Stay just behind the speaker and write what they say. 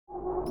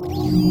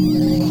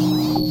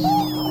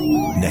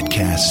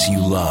Netcasts you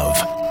love.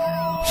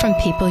 From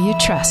people you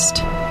trust.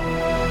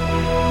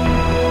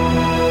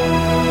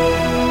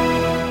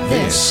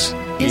 This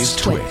is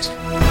Twit.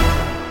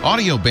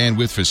 Audio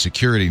bandwidth for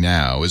Security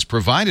Now is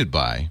provided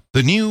by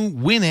the new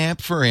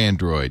Winamp for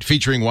Android,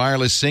 featuring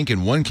wireless sync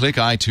and one-click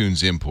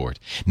iTunes import.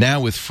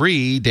 Now with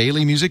free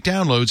daily music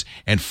downloads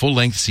and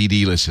full-length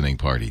CD listening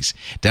parties.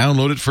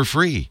 Download it for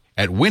free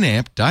at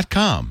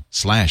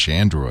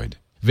winamp.com/Android.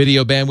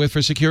 Video bandwidth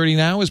for Security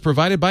Now is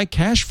provided by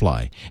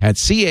CacheFly at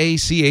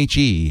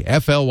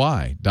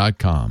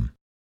CacheFly.com.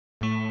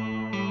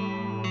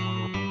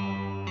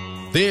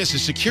 This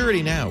is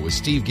Security Now with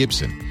Steve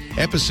Gibson,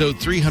 episode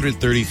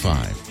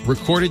 335,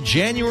 recorded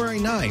January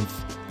 9th,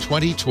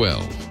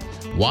 2012.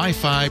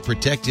 Wi-Fi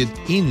protected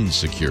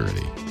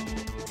insecurity.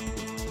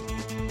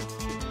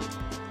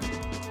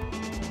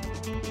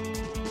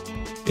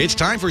 It's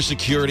time for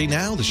Security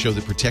Now, the show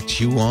that protects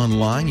you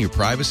online, your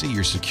privacy,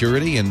 your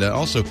security, and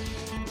also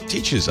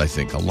teaches, I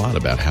think, a lot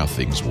about how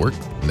things work.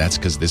 And that's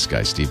because this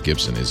guy, Steve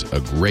Gibson, is a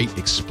great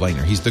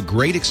explainer. He's the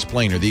great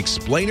explainer, the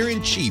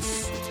explainer-in-chief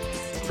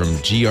from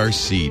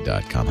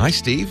grc.com. Hi,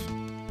 Steve.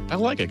 I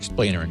like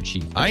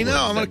explainer-in-chief. I know.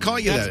 I'm going to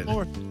call you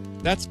that.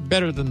 That's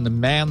better than the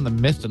man, the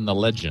myth, and the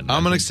legend.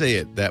 I'm going to say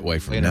it that way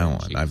from now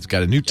on. I've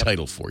got a new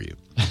title for you.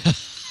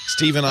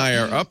 Steve and I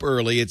are up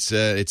early. It's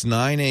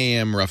 9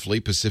 a.m.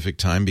 roughly Pacific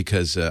time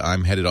because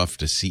I'm headed off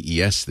to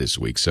CES this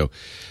week. So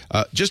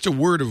just a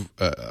word of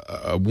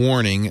a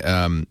warning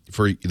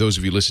for those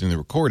of you listening to the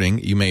recording.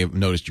 You may have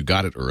noticed you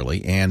got it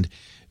early, and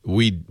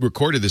we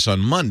recorded this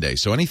on Monday.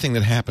 So anything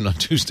that happened on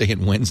Tuesday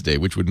and Wednesday,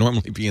 which would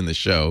normally be in the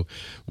show,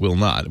 will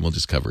not, and we'll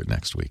just cover it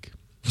next week.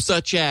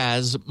 Such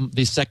as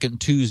the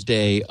second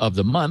Tuesday of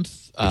the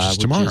month,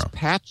 which is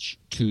Patch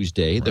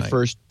Tuesday, right. The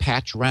first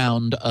patch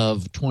round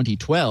of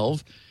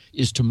 2012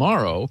 is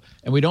tomorrow,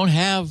 and we don't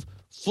have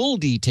full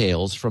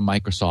details from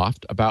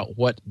Microsoft about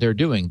what they're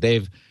doing.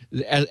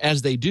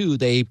 As they do,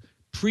 they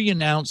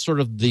pre-announce sort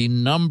of the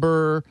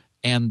number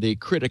and the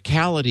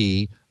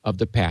criticality of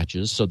the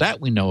patches, so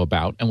that we know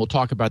about, and we'll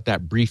talk about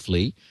that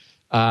briefly.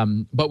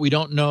 But we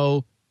don't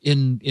know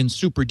in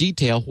super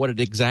detail what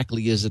it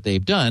exactly is that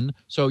they've done.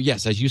 So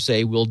yes, as you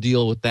say, we'll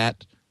deal with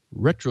that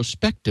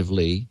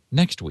retrospectively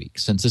next week,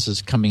 since this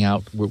is coming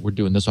out. We're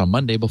doing this on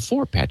Monday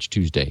before Patch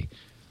Tuesday.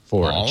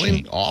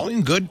 All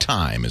in good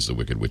time, is the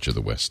Wicked Witch of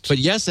the West. But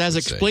yes, as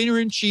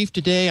explainer-in-chief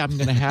today, I'm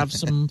going to have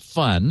some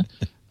fun.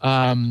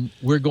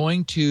 We're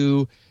going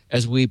to,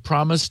 as we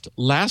promised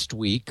last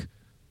week,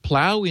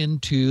 plow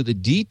into the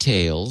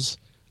details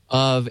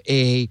of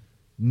a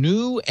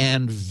new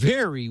and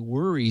very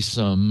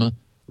worrisome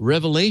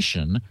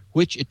revelation,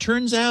 which it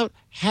turns out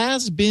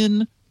has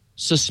been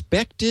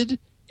suspected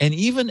and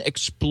even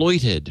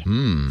exploited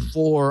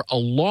for a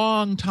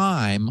long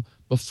time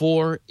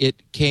before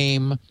it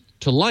came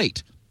to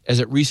light, as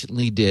it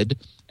recently did,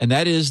 and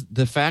that is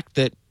the fact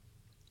that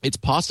it's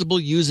possible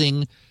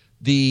using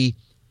the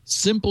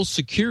simple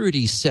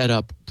security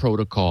setup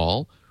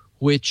protocol,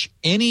 which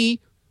any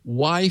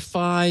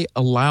Wi-Fi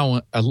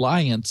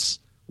Alliance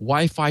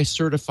Wi-Fi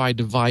certified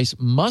device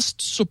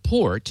must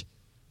support.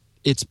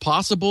 It's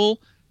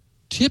possible,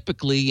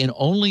 typically in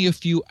only a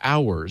few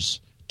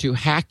hours, to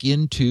hack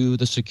into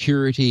the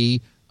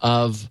security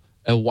of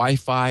a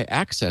Wi-Fi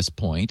access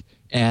point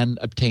and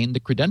obtain the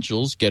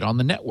credentials, get on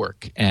the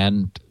network,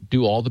 and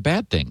do all the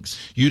bad things.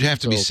 You'd have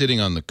to be sitting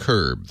on the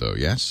curb, though,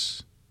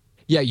 yes?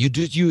 Yeah, you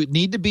do. You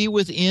need to be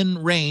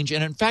within range.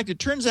 And in fact, it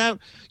turns out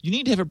you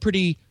need to have a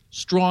pretty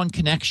strong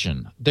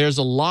connection. There's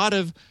a lot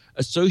of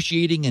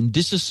associating and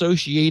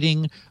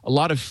disassociating, a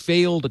lot of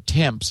failed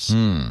attempts.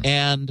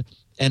 And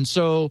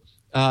so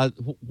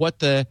what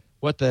the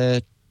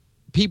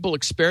people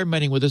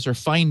experimenting with this are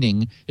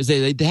finding is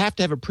they have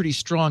to have a pretty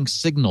strong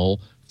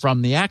signal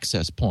from the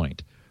access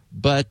point.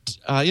 But,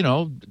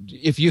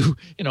 if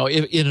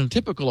in a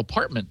typical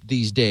apartment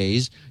these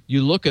days,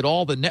 you look at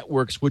all the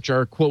networks which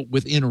are, quote,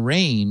 within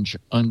range,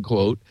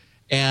 unquote,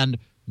 and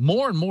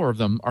more of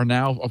them are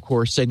now, of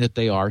course, saying that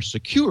they are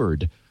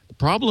secured. The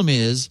problem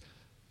is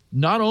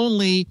not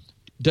only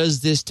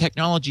does this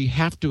technology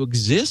have to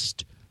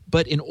exist,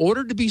 but in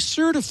order to be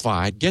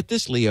certified, get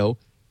this, Leo,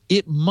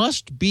 it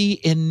must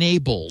be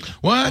enabled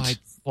by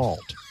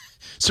default.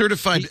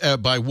 Certified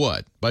by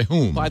what? By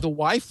whom? By the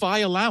Wi-Fi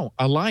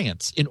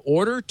Alliance. In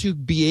order to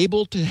be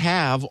able to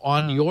have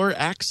on your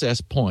access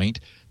point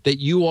that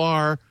you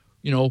are,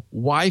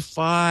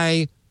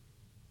 Wi-Fi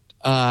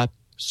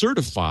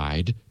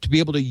certified, to be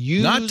able to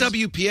use... Not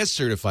WPS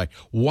certified,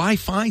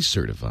 Wi-Fi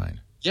certified.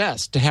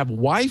 Yes, to have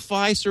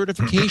Wi-Fi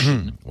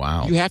certification.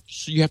 Wow. You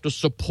have to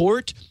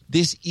support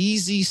this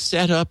easy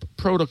setup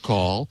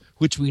protocol,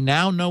 which we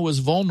now know is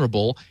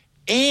vulnerable,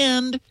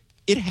 and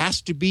it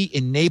has to be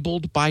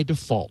enabled by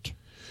default.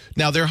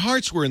 Now, their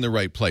hearts were in the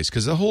right place,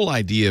 because the whole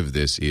idea of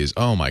this is,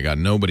 oh my God,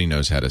 nobody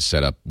knows how to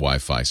set up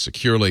Wi-Fi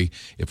securely.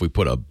 If we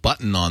put a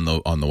button on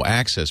the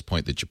access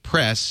point that you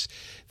press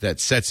that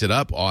sets it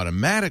up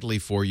automatically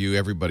for you,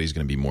 everybody's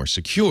going to be more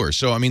secure.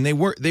 So, I mean,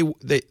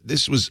 the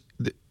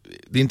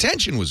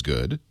intention was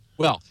good.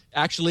 Well,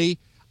 actually,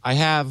 I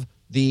have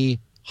the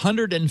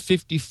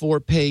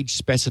 154-page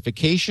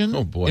specification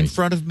in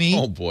front of me.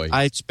 Oh, boy.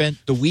 I spent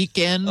the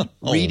weekend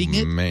reading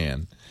it. Oh,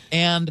 man.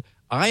 And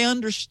I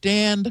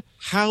understand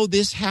how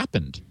this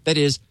happened. That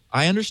is,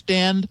 I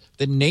understand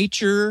the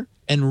nature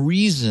and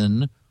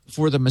reason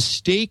for the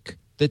mistake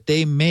that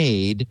they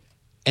made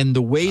and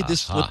the way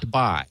this slipped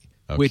by,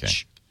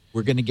 which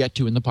we're going to get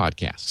to in the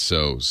podcast.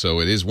 So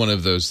it is one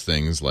of those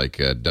things like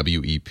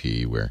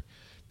WEP where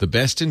the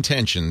best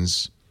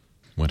intentions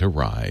went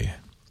awry.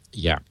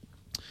 Yeah.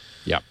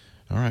 Yep.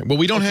 All right. Well,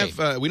 we don't have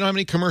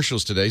any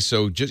commercials today,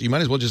 so you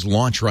might as well just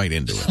launch right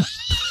into it.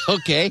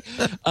 Okay.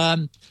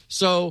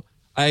 So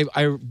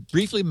I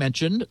briefly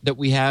mentioned that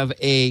we have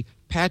a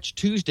Patch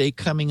Tuesday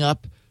coming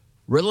up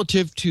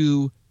relative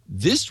to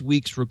this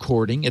week's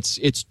recording.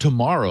 It's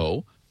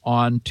tomorrow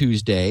on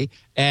Tuesday,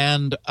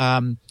 and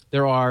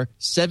there are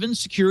 7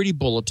 security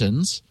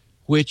bulletins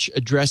which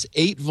address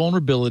 8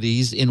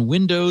 vulnerabilities in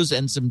Windows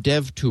and some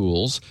dev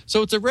tools.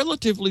 So it's a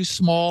relatively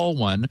small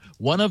one.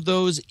 One of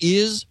those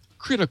is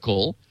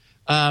critical.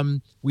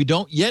 We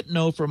don't yet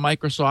know from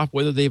Microsoft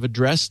whether they've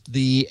addressed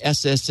the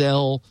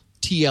SSL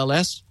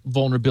TLS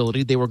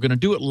vulnerability. They were going to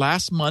do it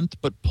last month,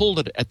 but pulled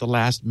it at the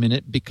last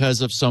minute because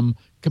of some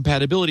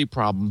compatibility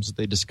problems that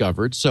they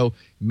discovered. So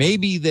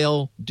maybe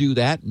they'll do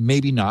that,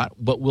 maybe not,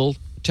 but we'll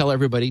tell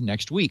everybody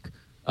next week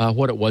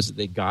what it was that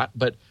they got.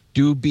 But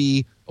do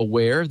be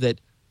aware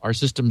that our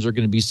systems are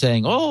going to be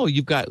saying, oh,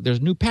 there's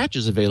new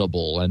patches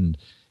available,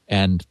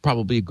 and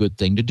probably a good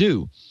thing to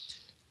do.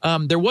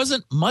 There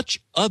wasn't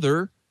much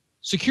other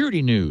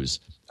security news.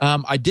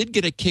 I did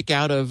get a kick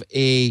out of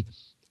a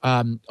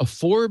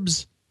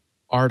Forbes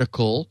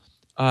article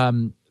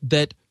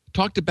that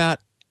talked about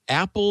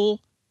Apple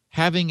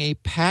having a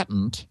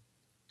patent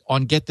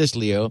on, get this,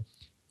 Leo,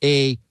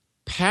 a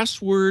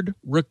password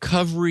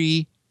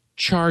recovery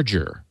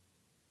charger.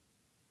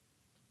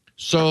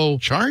 So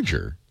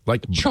charger,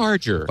 like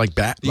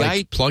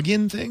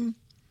plug-in thing.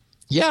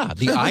 Yeah,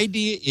 the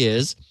idea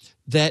is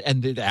that,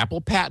 and the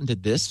Apple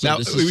patented this. So now,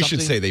 this we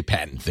should say they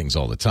patent things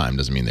all the time.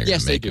 Doesn't mean they're going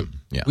to make them.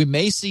 Yeah. We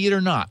may see it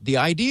or not. The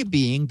idea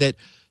being that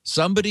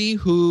somebody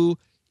who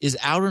is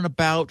out and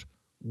about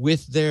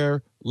with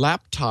their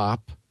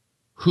laptop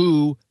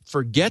who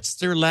forgets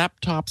their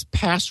laptop's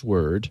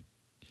password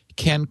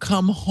can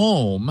come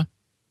home,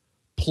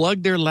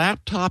 plug their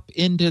laptop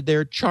into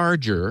their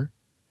charger,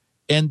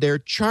 and their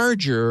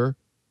charger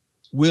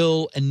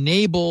will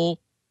enable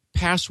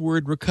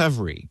password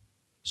recovery.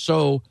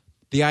 So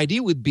the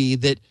idea would be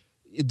that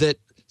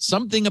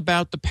something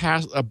about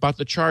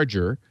the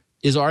charger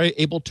is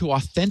able to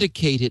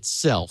authenticate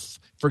itself.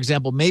 For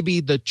example, maybe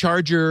the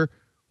charger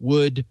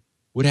would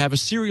have a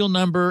serial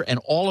number, and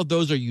all of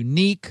those are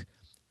unique,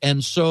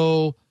 and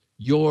so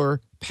your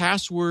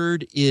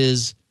password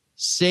is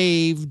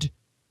saved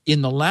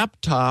in the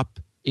laptop,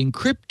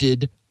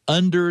 encrypted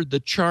under the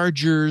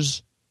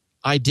charger's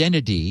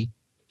identity.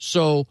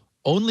 So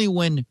only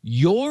when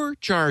your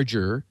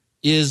charger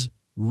is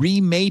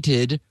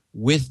remated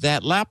with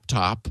that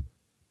laptop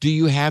do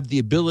you have the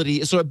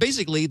ability. So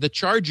basically, the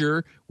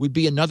charger would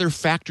be another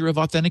factor of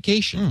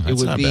authentication.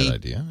 That's not a bad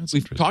idea.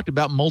 We've talked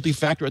about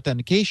multi-factor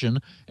authentication,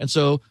 and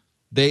so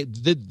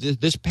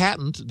this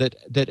patent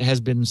that has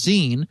been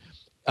seen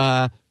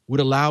would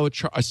allow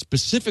a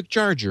specific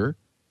charger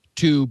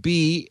to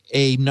be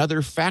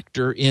another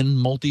factor in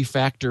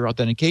multi-factor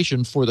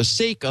authentication for the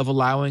sake of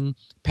allowing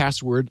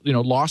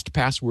lost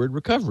password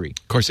recovery.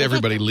 Of course,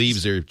 everybody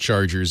leaves their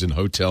chargers in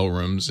hotel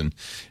rooms, and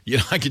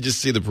I could just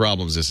see the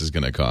problems this is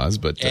going to cause.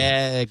 But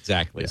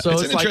exactly, yeah. So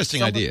it's an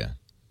interesting idea.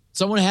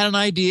 Someone had an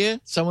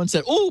idea. Someone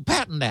said, "Oh,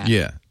 patent that."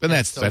 Yeah, and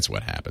that's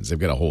what happens. They've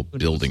got a whole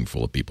building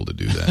full of people to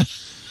do that.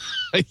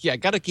 Yeah,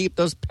 got to keep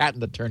those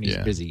patent attorneys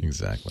busy.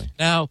 Exactly.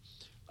 Now,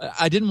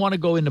 I didn't want to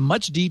go into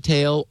much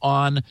detail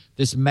on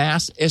this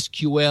mass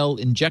SQL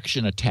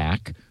injection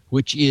attack,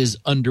 which is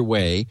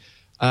underway,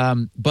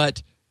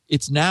 but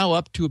it's now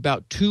up to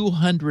about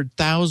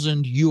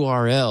 200,000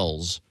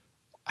 URLs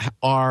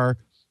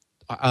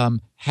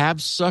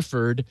have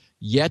suffered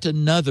yet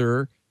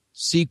another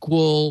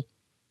SQL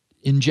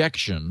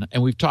injection,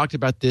 and we've talked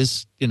about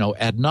this,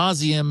 ad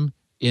nauseum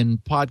in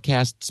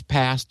podcasts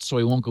past, so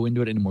I won't go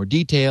into it in more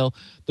detail.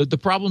 The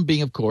problem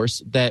being, of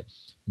course, that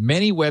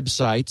many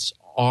websites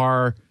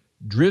are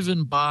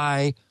driven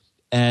by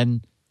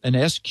an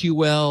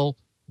SQL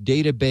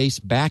database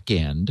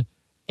backend,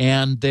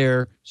 and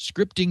their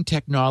scripting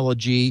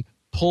technology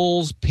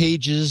pulls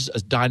pages,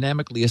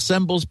 dynamically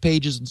assembles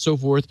pages, and so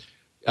forth.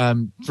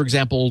 For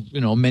example,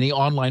 many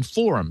online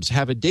forums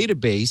have a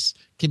database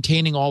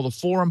containing all the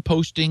forum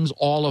postings,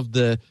 all of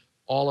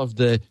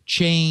the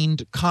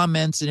chained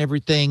comments and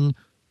everything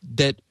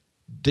that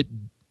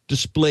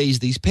displays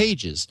these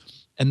pages.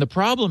 And the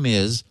problem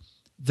is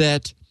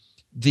that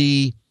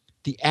the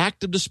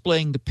act of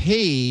displaying the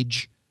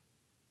page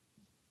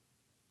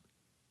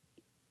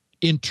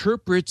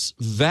interprets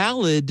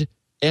valid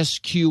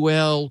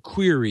SQL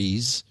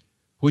queries,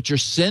 which are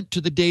sent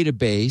to the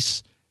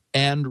database,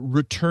 and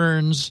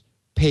returns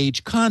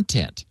page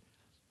content.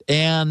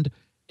 And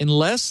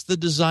unless the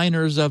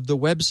designers of the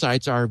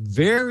websites are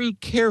very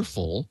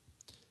careful,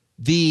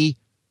 the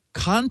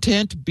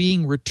content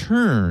being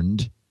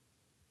returned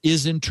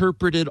is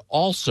interpreted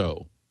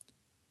also.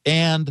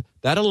 And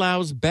that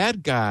allows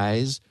bad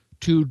guys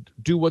to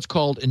do what's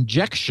called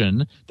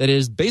injection. That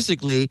is,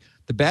 basically,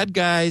 the bad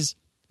guys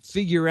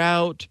figure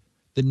out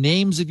the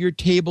names of your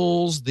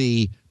tables,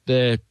 the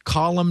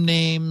column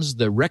names,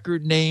 the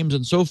record names,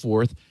 and so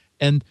forth,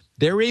 and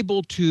they're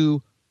able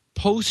to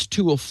post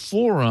to a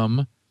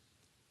forum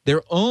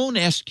their own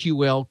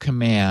SQL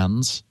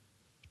commands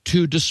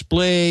to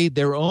display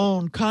their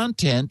own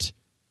content,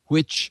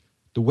 which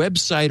the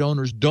website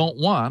owners don't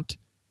want,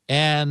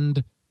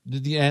 and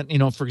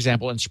for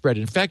example, and spread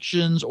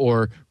infections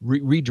or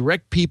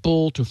redirect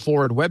people to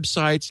forward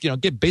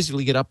websites.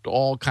 Basically get up to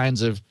all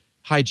kinds of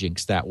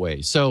hijinks that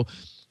way. So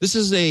this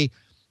is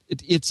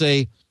it's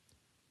a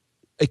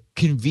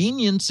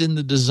convenience in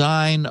the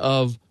design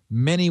of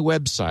many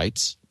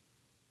websites,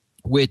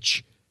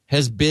 which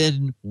has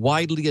been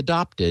widely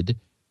adopted,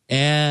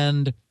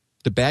 and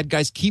the bad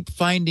guys keep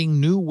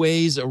finding new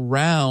ways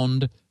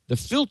around the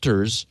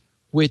filters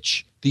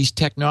which these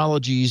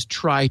technologies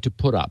try to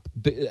put up.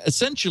 But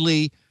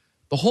essentially,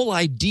 the whole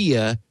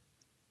idea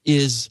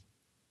is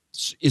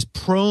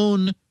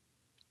prone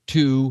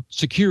to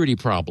security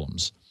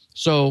problems.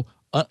 So,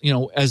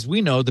 as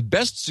we know, the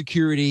best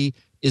security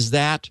is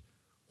that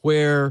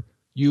where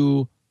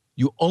you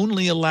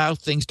only allow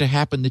things to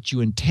happen that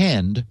you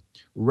intend,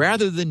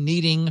 rather than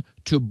needing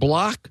to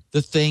block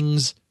the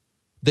things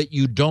that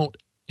you don't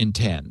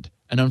intend.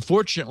 And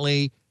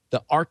unfortunately,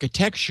 the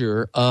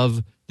architecture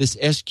of this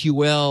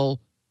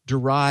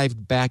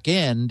SQL-derived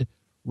backend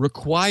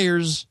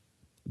requires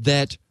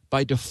that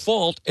by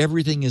default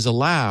everything is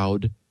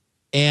allowed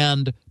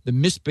and the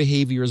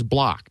misbehavior is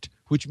blocked,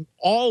 which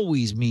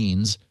always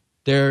means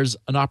there's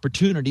an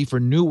opportunity for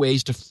new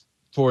ways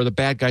for the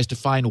bad guys to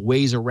find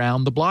ways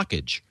around the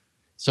blockage.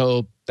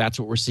 So that's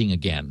what we're seeing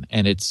again,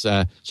 and it's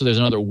so there's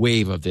another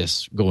wave of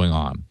this going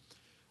on.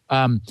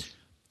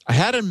 I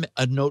had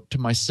a note to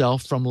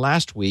myself from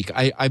last week.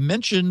 I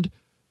mentioned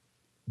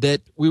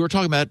that we were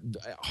talking about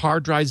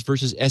hard drives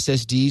versus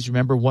SSDs.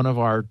 Remember, one of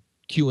our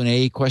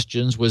Q&A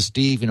questions was,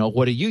 Steve,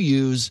 what do you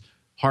use,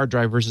 hard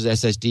drive versus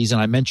SSDs?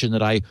 And I mentioned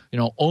that I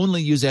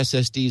only use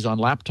SSDs on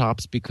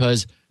laptops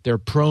because they're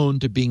prone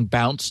to being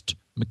bounced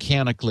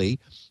mechanically.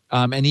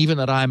 And even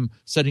that I'm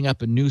setting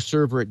up a new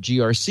server at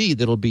GRC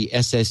that'll be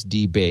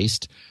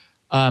SSD-based.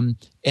 And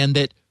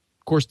that,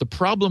 of course, the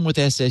problem with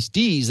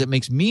SSDs that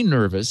makes me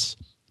nervous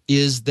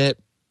is that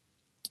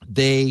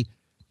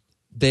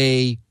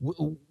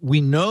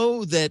we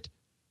know that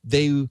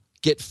they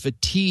get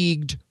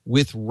fatigued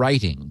with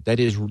writing. That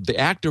is, the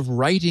act of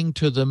writing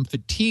to them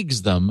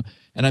fatigues them.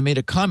 And I made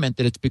a comment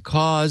that it's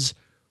because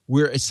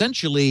we're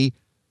essentially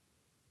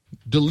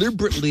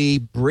deliberately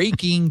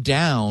breaking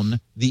down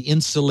the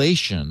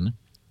insulation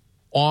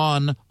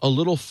on a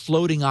little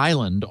floating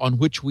island on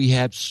which we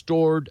have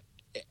stored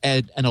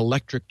an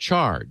electric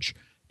charge.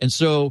 And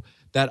so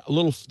that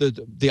little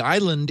the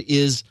island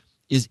is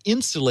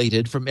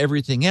insulated from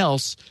everything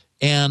else,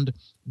 and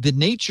the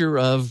nature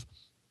of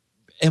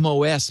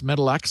MOS,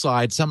 metal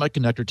oxide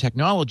semiconductor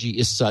technology,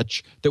 is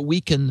such that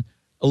we can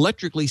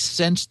electrically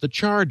sense the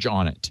charge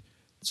on it.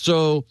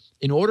 So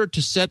in order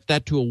to set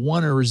that to a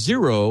 1 or a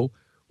 0,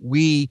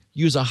 we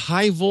use a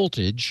high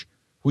voltage,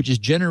 which is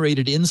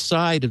generated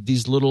inside of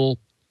these little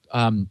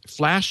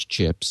flash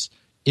chips,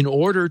 in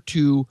order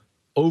to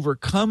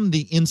overcome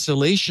the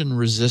insulation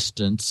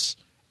resistance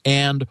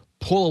and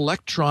pull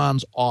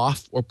electrons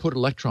off or put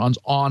electrons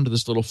onto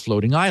this little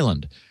floating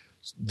island.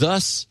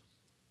 Thus,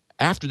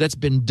 after that's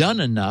been done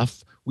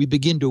enough, we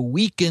begin to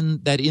weaken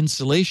that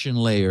insulation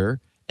layer,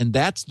 and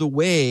that's the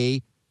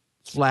way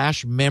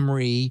flash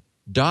memory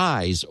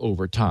dies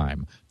over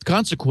time.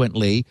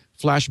 Consequently,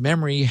 flash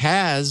memory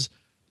has,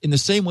 in the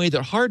same way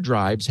that hard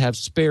drives have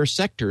spare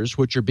sectors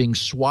which are being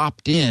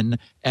swapped in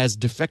as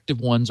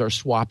defective ones are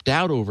swapped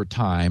out over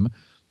time,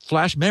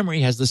 flash memory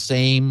has the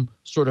same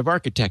sort of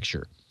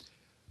architecture.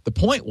 The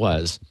point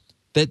was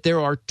that there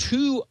are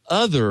two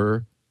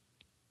other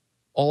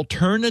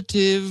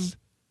alternative,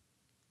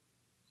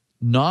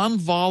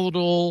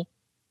 non-volatile,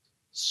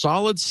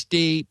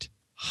 solid-state,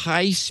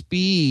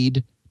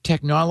 high-speed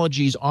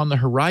technologies on the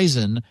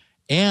horizon,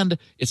 and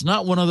it's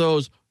not one of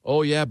those,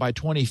 oh yeah, by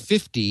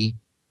 2050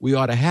 we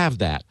ought to have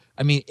that.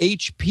 I mean,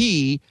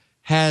 HP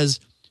has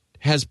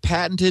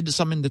patented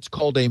something that's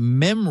called a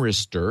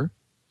memristor,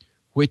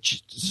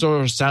 which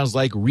sort of sounds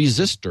like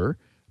resistor,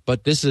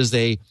 but this is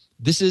a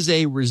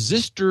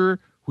resistor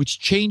which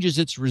changes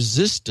its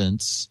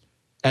resistance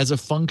as a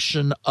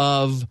function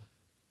of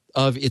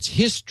its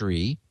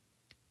history,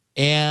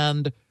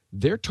 and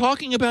they're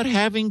talking about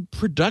having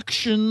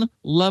production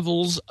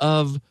levels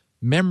of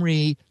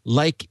memory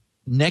like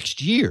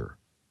next year.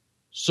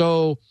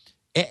 So,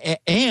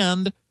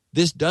 and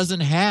this doesn't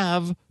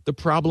have the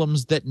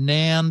problems that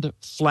NAND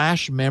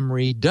flash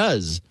memory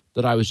does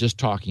that I was just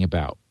talking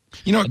about.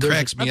 You know what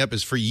cracks me up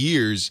is for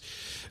years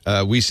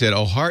we said,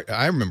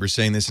 I remember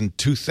saying this in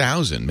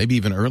 2000, maybe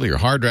even earlier,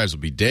 hard drives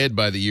will be dead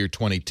by the year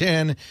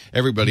 2010.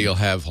 Everybody will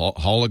have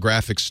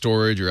holographic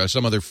storage or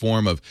some other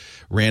form of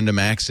random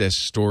access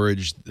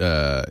storage.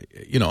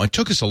 It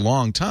took us a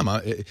long time.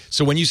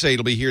 So when you say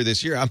it'll be here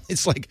this year,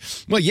 it's like,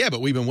 well, yeah,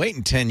 but we've been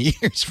waiting 10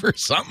 years for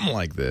something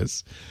like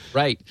this.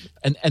 Right.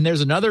 And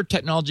there's another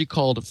technology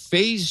called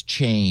phase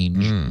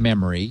change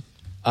memory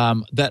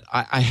that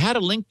I had a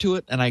link to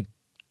it, and I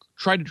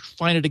tried to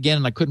find it again,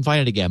 and I couldn't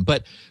find it again.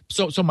 But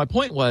so my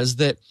point was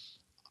that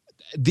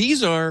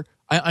these are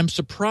I'm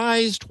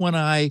surprised when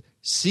I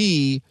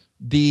see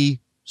the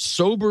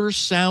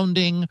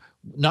sober-sounding,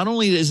 not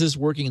only is this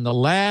working in the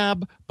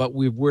lab, but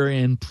we're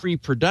in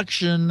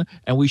pre-production,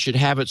 and we should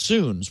have it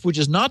soon, which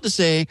is not to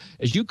say,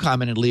 as you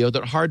commented, Leo,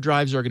 that hard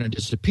drives are going to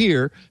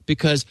disappear,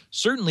 because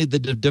certainly the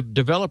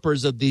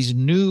developers of these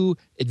new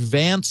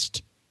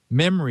advanced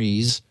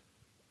memories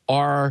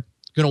are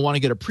going to want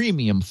to get a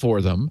premium for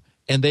them.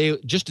 And they,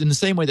 just in the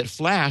same way that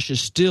flash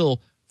is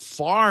still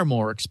far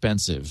more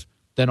expensive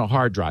than a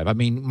hard drive. I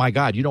mean, my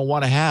God, you don't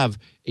want to have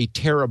a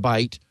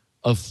terabyte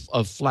of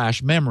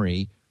flash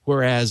memory,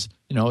 whereas,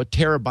 a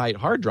terabyte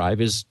hard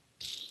drive is,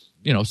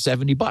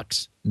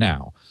 $70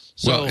 now.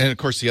 So, well, and of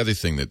course, the other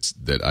thing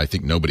that I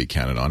think nobody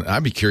counted on,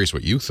 I'd be curious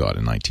what you thought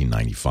in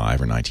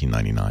 1995 or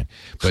 1999,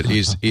 but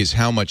is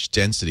how much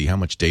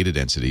data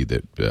density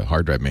that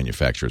hard drive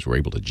manufacturers were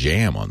able to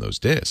jam on those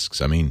disks.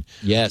 I mean,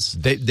 yes,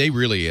 they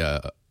really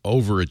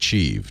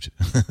overachieved.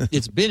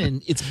 It's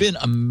been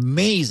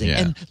amazing. Yeah.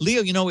 And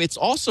Leo, it's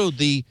also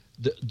the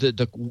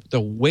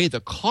way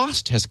the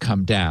cost has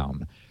come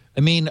down. I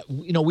mean,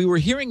 we were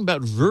hearing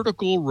about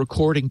vertical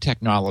recording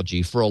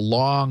technology for a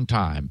long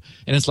time.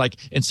 And it's like,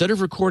 instead of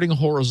recording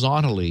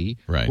horizontally,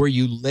 right, where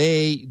you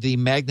lay the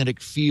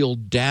magnetic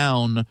field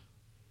down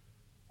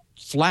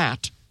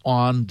flat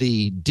on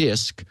the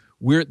disk,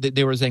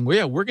 they were saying, well,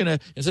 yeah, we're going to,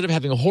 instead of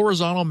having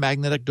horizontal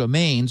magnetic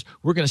domains,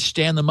 we're going to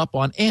stand them up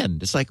on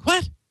end. It's like,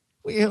 what?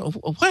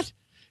 What?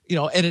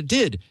 And it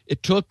did.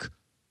 It took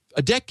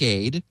a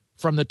decade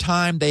from the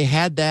time they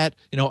had that,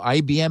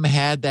 IBM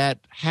had that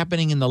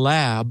happening in the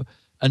lab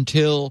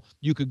until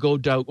you could go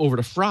over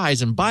to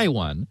Fry's and buy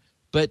one.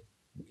 But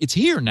it's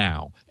here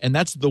now. And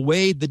that's the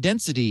way the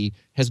density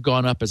has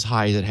gone up as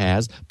high as it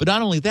has. But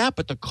not only that,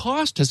 but the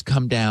cost has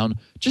come down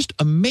just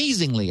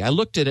amazingly. I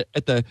looked at it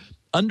at the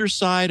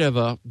underside of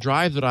a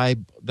drive that I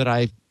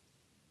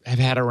have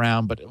had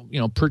around, but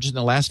purchased in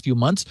the last few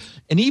months,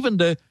 and even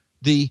the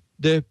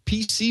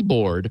PC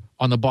board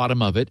on the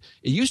bottom of it.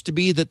 It used to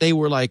be that they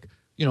were like,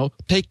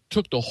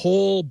 took the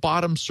whole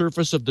bottom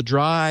surface of the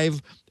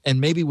drive and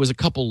maybe was a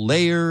couple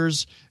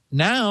layers.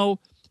 Now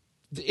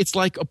it's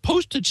like a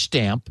postage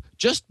stamp,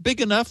 just big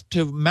enough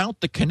to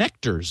mount the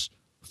connectors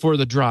for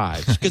the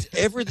drives, because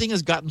everything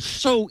has gotten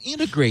so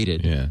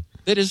integrated. Yeah.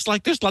 That is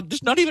like there's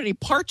not even any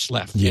parts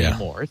left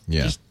anymore. It's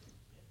just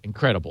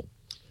incredible.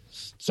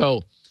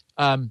 So,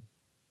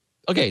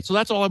 okay, so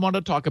that's all I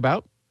wanted to talk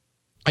about.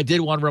 I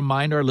did want to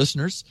remind our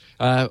listeners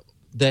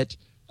that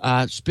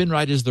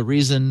SpinRite is the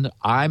reason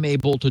I'm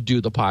able to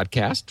do the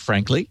podcast,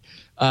 frankly.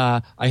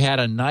 I had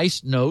a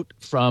nice note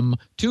from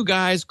two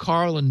guys,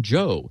 Carl and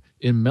Joe,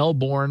 in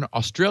Melbourne,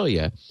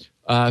 Australia,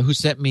 who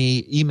sent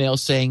me emails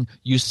saying,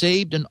 you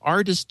saved an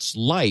artist's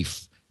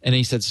life. And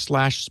he said,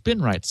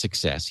 /SpinRite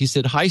success. He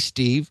said, hi,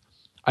 Steve.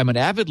 I'm an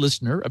avid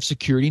listener of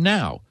Security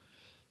Now.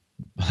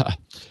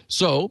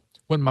 So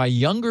when my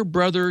younger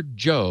brother,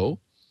 Joe,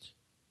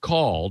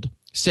 called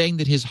saying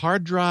that his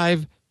hard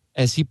drive,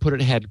 as he put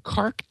it, had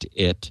carked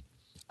it,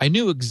 I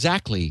knew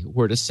exactly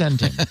where to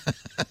send him.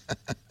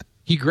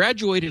 He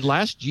graduated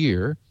last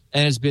year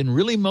and has been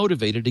really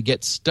motivated to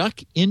get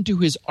stuck into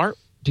his artwork.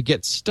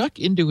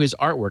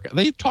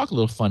 They talk a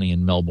little funny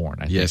in Melbourne,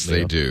 I think. Yes,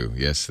 they do.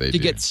 Yes, they do. To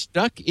get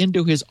stuck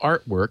into his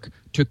artwork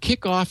to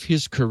kick off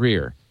his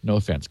career. No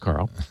offense,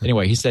 Carl.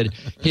 Anyway, he said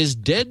his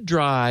dead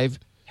drive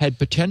had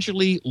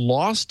potentially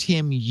lost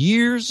him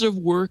years of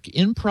work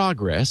in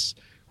progress,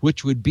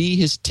 which would be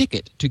his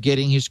ticket to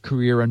getting his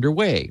career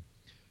underway.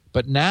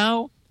 But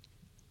now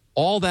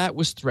all that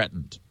was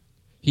threatened.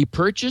 He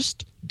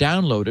purchased,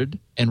 downloaded,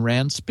 and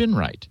ran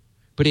SpinRite,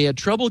 but he had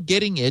trouble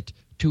getting it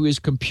to his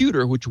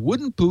computer, which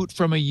wouldn't boot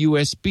from a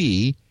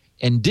USB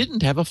and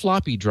didn't have a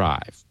floppy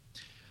drive.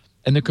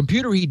 And the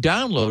computer he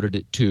downloaded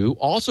it to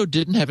also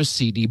didn't have a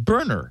CD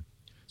burner.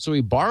 So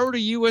he borrowed a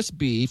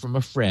USB from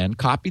a friend,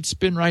 copied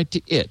SpinRite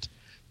to it,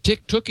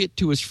 took it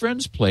to his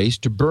friend's place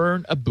to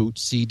burn a boot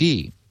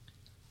CD.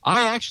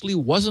 I actually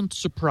wasn't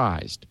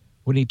surprised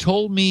when he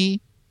told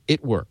me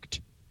it worked.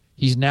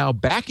 He's now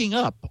backing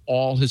up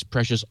all his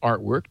precious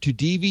artwork to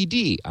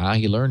DVD.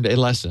 He learned a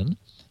lesson.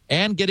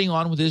 And getting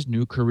on with his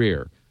new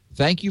career.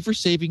 Thank you for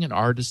saving an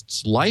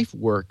artist's life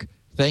work.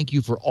 Thank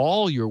you for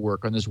all your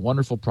work on this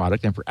wonderful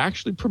product and for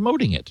actually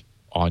promoting it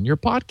on your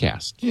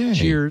podcast. Yay.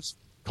 Cheers,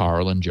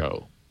 Carl and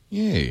Joe.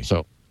 Yay.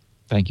 So,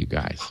 thank you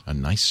guys. A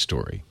nice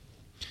story.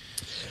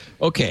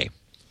 Okay,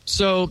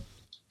 so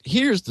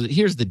here's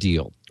the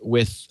deal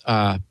with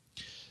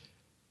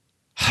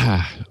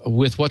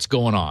with what's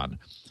going on.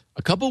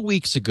 A couple of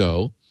weeks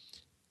ago,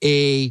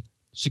 a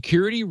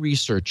security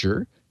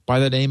researcher by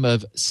the name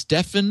of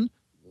Stefan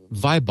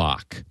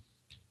Weibach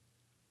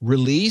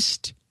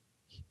released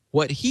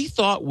what he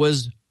thought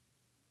was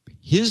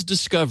his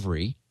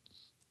discovery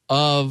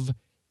of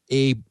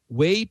a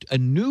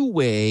new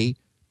way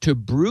to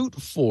brute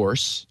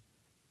force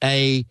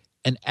an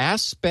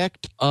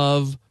aspect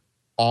of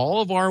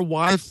all of our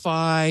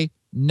Wi-Fi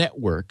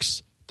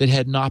networks that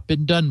had not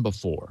been done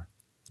before.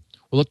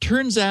 Well, it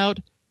turns out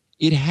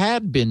it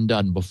had been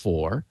done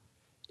before.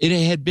 It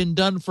had been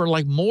done for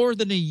like more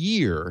than a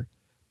year,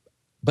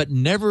 but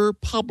never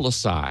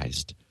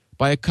publicized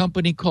by a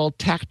company called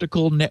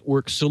Tactical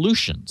Network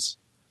Solutions.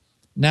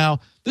 Now,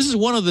 this is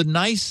one of the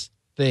nice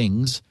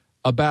things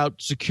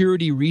about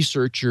security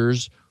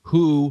researchers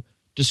who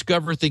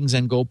discover things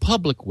and go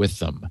public with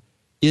them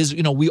is,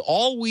 we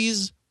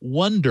always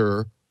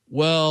wonder,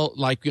 well,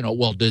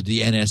 did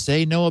the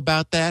NSA know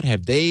about that?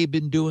 Have they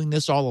been doing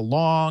this all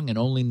along? And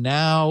only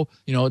now,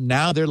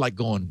 now they're like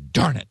going,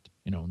 darn it.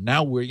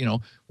 Now we're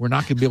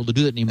not going to be able to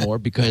do that anymore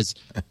because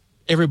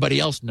everybody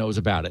else knows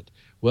about it.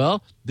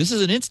 Well, this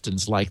is an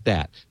instance like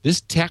that.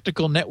 This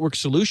Tactical Network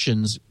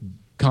Solutions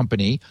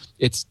company,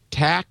 it's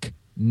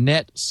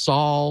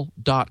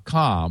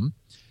tacnetsol.com.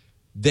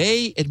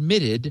 They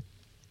admitted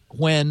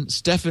when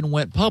Stefan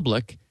went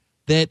public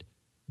that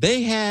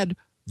they had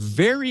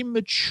very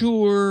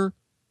mature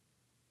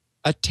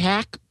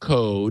attack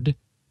code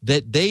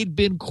that they'd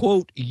been,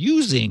 quote,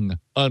 using,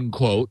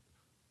 unquote,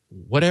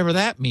 whatever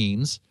that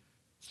means,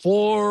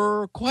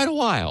 for quite a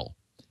while.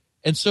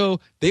 And so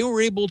they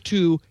were able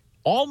to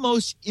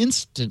almost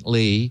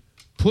instantly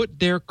put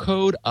their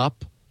code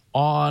up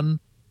on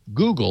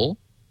Google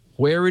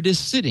where it is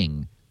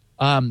sitting.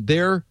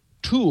 Their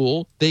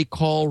tool they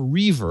call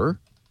Reaver.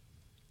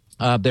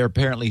 They're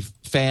apparently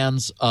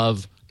fans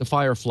of the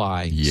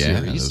Firefly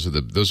series.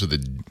 Those are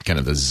the kind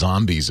of the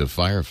zombies of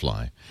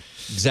Firefly.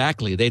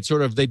 Exactly.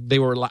 They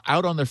were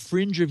out on the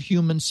fringe of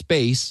human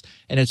space,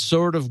 and it's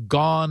sort of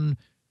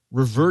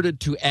reverted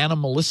to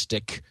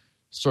animalistic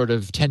sort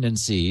of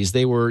tendencies.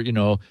 They were,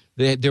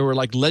 there were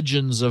like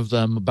legends of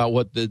them about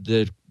what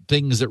the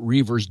things that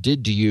Reavers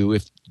did to you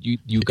if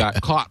you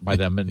got caught by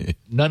them, and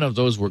none of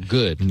those were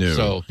good. No.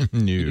 So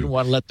you didn't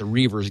want to let the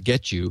Reavers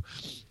get you.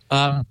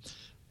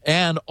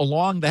 And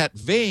along that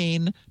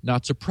vein,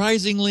 not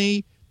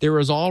surprisingly, there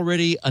was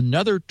already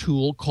another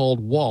tool called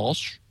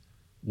Walsh.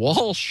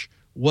 Walsh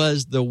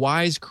was the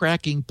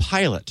wisecracking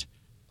pilot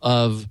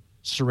of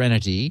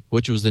Serenity,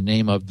 which was the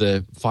name of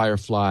the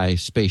Firefly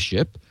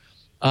spaceship.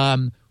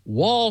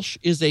 Walsh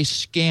is a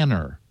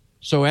scanner.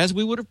 So as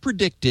we would have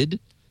predicted,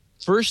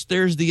 first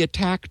there's the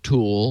attack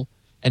tool,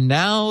 and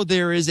now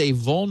there is a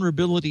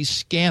vulnerability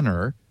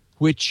scanner,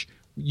 which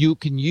you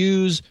can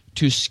use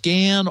to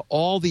scan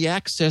all the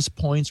access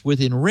points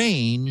within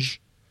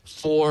range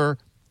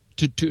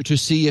to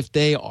see if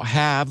they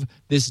have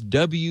this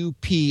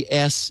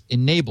WPS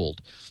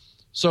enabled.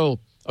 So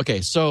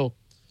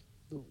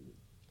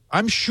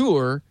I'm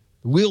sure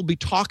we'll be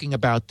talking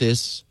about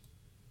this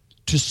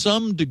to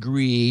some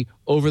degree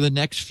over the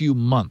next few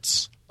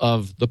months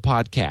of the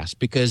podcast,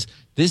 because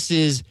this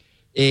is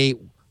I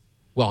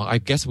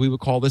guess we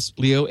would call this,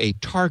 Leo, a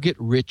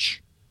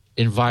target-rich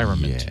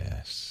environment.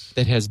 Yes.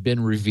 That has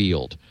been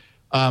revealed.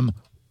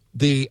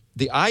 The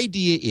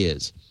idea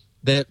is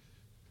that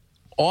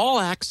all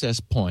access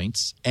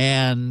points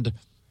and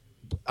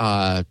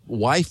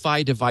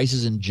Wi-Fi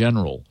devices in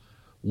general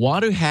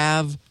want to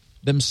have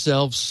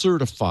themselves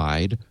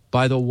certified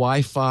by the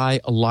Wi-Fi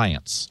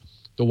Alliance.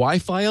 The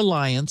Wi-Fi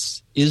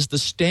Alliance is the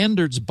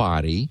standards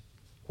body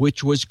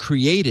which was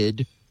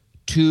created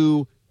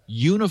to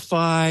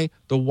unify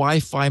the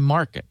Wi-Fi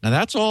market. Now,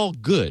 that's all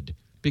good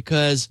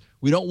because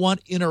we don't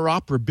want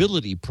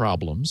interoperability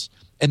problems,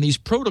 and these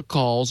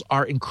protocols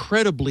are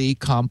incredibly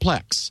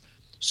complex.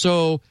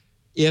 So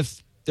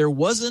if there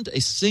wasn't a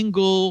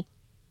single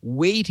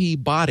weighty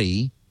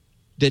body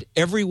that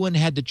everyone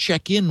had to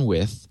check in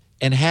with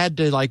and had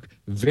to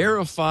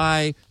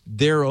verify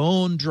their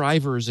own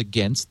drivers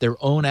against,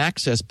 their own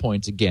access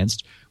points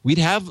against, we'd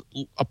have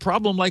a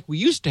problem like we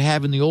used to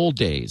have in the old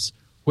days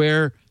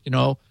where,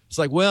 it's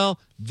like, well,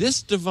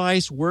 this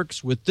device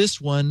works with this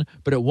one,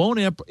 but it won't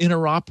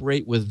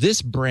interoperate with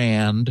this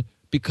brand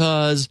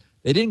because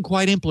they didn't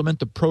quite implement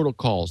the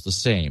protocols the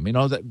same.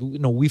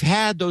 We've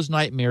had those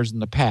nightmares in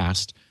the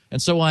past, and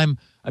so I'm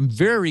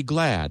very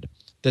glad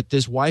that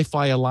this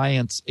Wi-Fi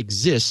Alliance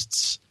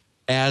exists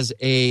as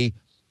a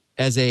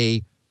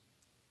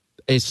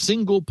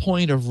single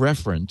point of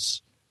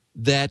reference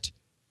that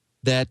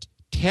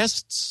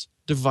tests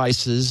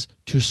devices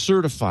to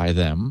certify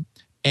them,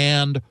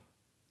 and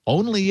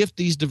only if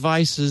these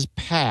devices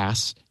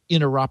pass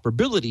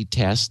interoperability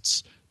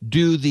tests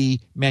do the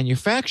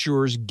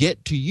manufacturers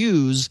get to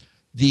use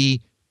the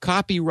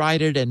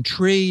copyrighted and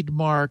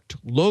trademarked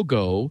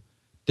logo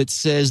that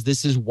says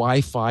this is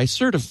Wi-Fi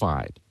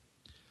certified.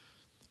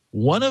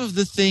 One of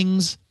the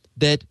things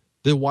that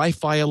the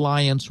Wi-Fi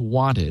Alliance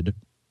wanted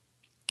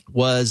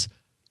was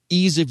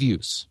ease of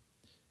use.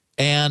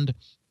 And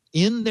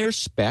in their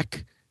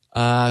spec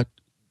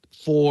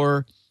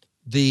for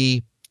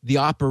the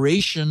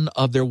operation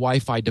of their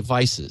Wi-Fi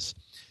devices.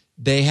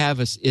 They have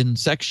in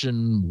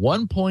section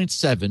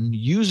 1.7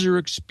 user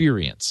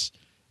experience.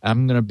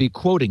 I'm going to be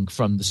quoting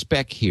from the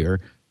spec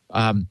here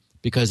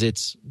because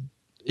it's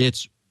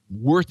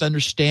worth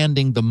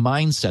understanding the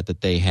mindset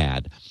that they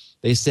had.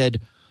 They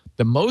said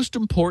the most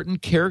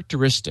important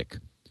characteristic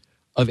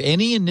of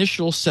any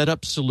initial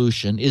setup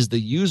solution is the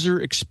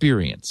user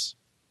experience.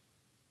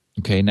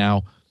 Okay,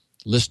 now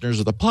listeners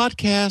of the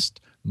podcast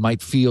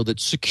might feel that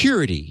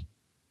security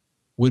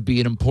would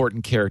be an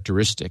important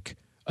characteristic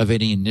of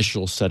any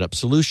initial setup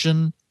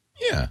solution.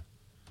 Yeah.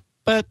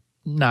 But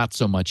not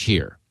so much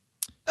here.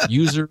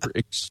 User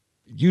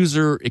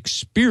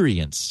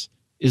experience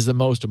is the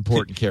most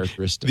important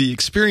characteristic. The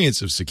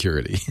experience of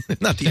security,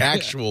 not the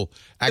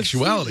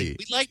actuality.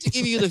 We'd like to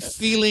give you the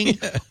feeling,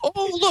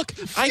 oh, look,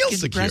 I can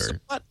secure. press a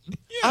button.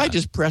 Yeah. I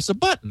just press a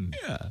button.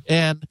 Yeah.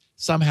 And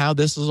somehow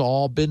this has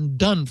all been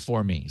done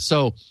for me.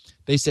 So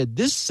they said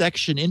this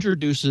section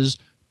introduces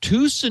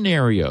two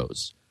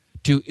scenarios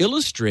to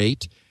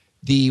illustrate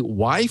the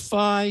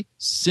Wi-Fi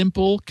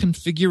simple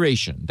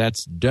configuration.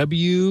 That's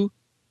WSC,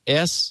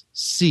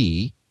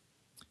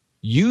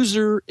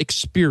 user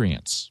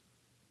experience.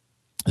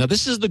 Now,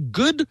 this is the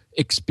good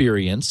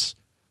experience,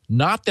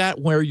 not that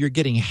where you're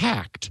getting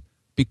hacked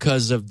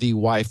because of the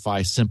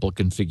Wi-Fi simple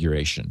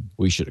configuration.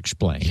 We should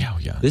explain.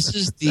 Yeah. This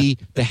is the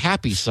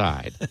happy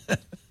side.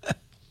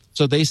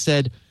 So they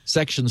said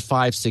sections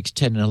 5, 6,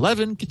 10, and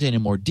 11 contain a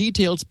more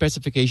detailed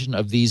specification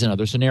of these and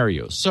other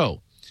scenarios.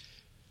 So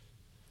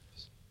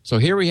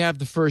here we have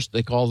the first,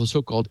 they call the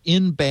so-called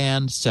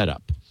in-band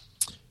setup.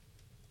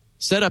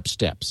 Setup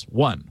steps.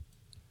 1,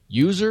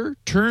 user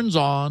turns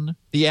on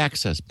the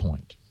access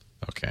point.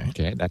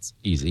 Okay, that's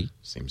easy.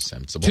 Seems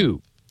sensible.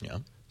 2, Yeah.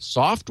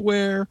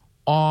 software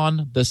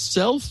on the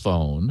cell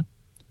phone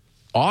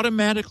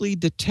automatically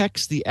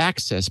detects the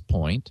access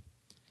point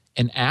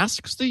and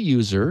asks the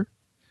user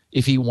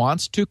if he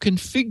wants to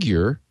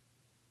configure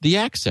the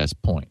access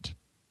point.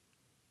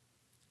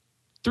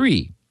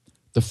 3,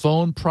 the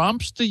phone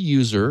prompts the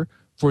user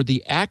for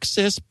the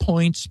access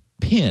point's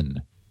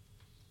PIN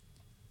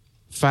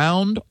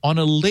found on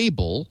a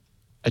label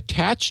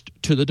attached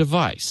to the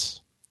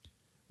device.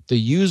 The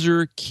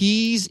user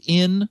keys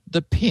in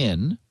the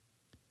PIN,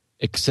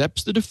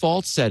 accepts the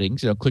default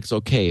settings, clicks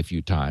OK a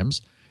few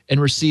times,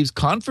 and receives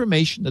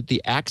confirmation that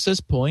the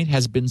access point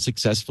has been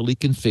successfully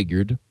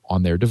configured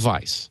on their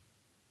device.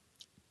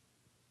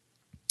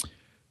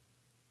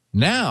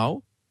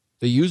 Now,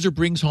 the user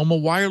brings home a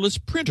wireless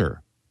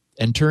printer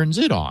and turns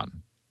it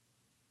on.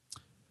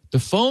 The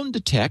phone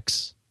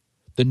detects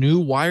the new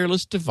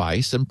wireless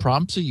device and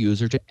prompts a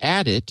user to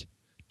add it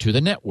to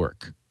the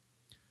network.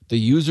 The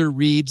user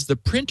reads the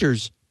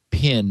printer's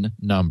PIN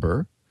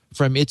number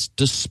from its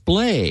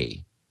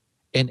display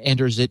and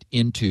enters it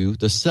into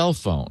the cell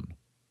phone.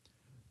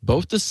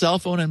 Both the cell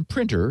phone and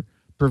printer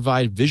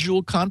provide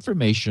visual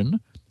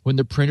confirmation when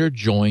the printer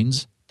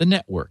joins the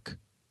network.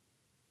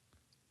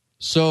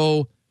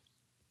 So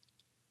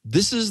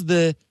this is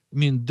the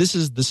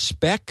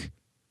spec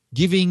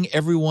giving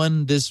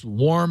everyone this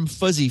warm,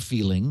 fuzzy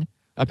feeling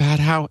about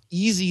how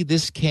easy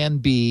this can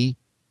be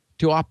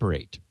to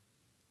operate.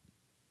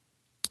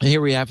 Here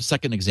we have a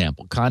second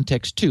example,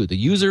 context 2. The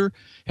user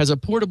has a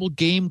portable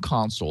game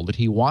console that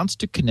he wants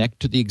to connect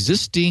to the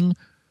existing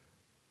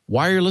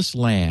wireless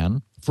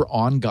LAN for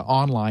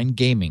online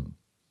gaming.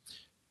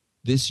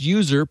 This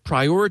user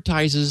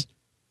prioritizes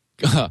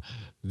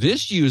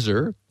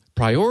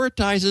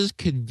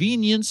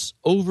convenience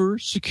over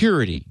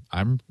security.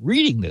 I'm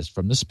reading this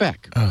from the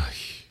spec.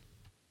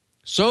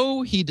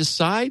 So he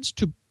decides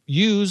to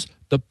use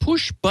the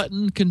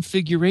push-button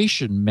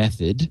configuration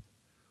method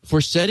for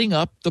setting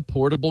up the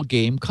portable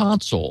game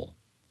console.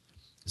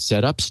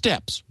 Setup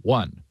steps.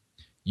 1,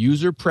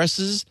 user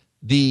presses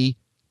the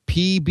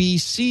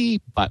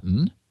PBC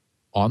button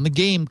on the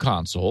game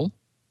console.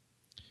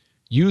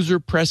 User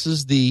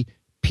presses the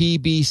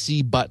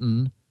PBC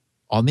button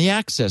on the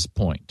access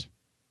point.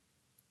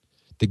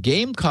 The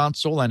game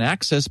console and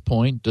access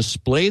point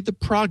display the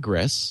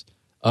progress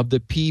of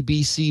the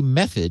PBC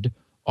method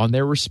on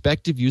their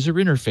respective user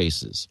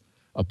interfaces.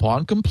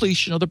 Upon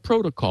completion of the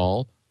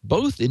protocol,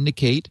 both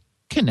indicate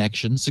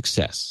connection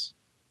success.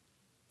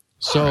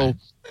 So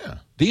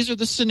these are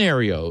the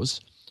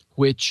scenarios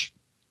which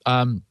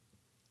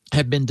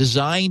have been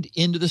designed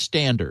into the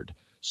standard.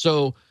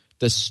 So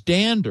the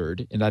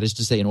standard, and that is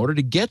to say, in order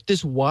to get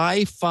this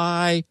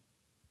Wi-Fi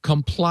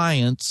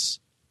compliance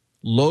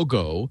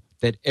logo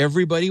that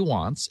everybody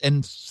wants,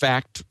 in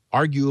fact,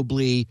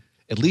 arguably,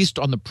 at least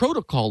on the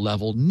protocol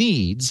level,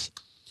 needs,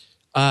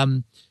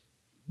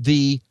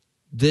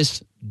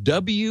 this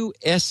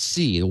WSC,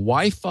 the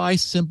Wi-Fi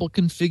simple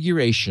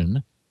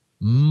configuration,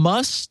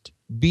 must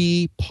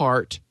be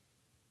part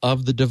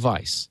of the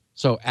device.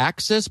 So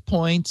access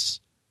points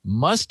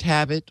must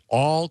have it.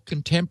 All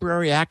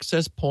contemporary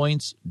access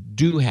points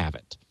do have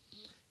it.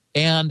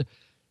 And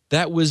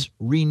that was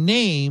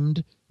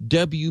renamed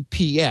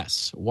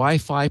WPS,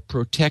 Wi-Fi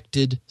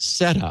Protected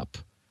Setup.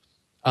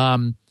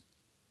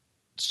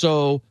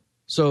 So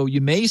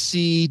you may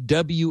see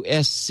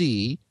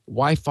WSC,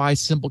 Wi-Fi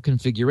Simple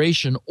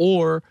Configuration,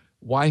 or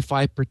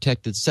Wi-Fi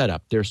Protected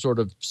Setup. They're sort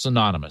of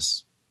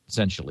synonymous,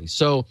 essentially.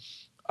 So,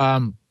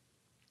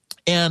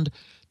 and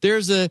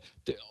there's at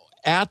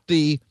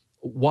the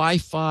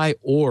Wi-Fi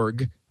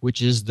org,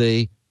 which is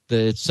the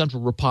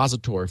central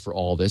repository for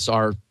all this,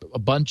 are a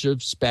bunch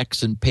of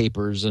specs and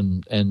papers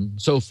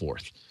and so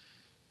forth.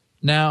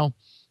 Now,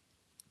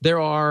 there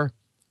are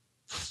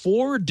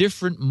 4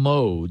 different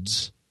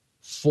modes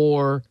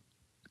for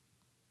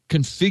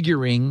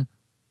configuring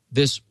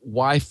this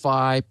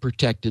Wi-Fi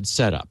protected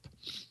setup.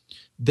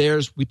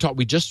 We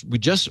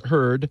just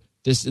heard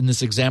this in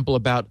this example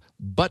about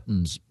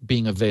buttons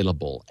being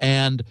available,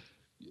 and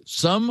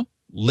some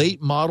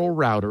late model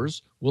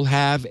routers will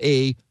have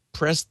a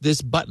press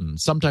this button.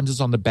 Sometimes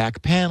it's on the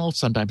back panel,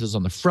 sometimes it's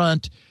on the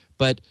front,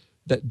 but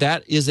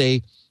that's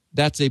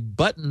a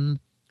button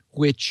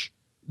which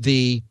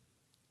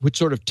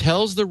sort of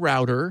tells the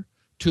router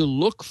to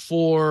look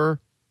for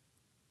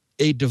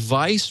a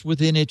device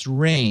within its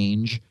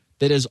range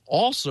that has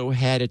also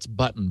had its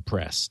button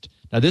pressed.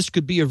 Now, this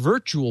could be a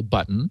virtual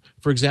button.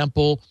 For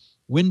example,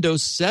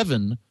 Windows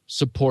 7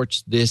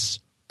 supports this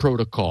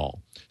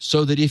protocol,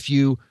 so that if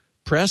you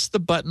press the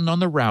button on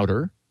the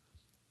router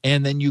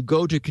and then you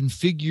go to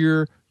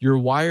configure your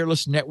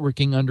wireless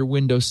networking under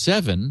Windows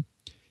 7,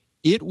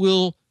 it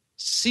will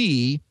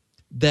see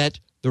that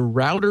the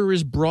router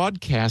is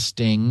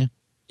broadcasting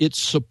its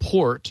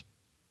support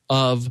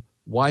of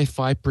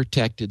Wi-Fi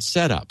protected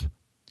setup.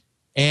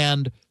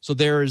 And so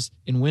there's,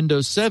 in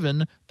Windows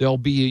 7, there'll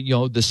be,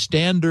 the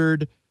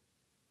standard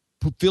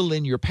fill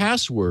in your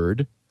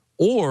password,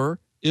 or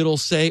it'll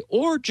say,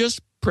 or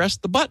just press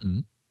the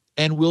button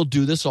and we'll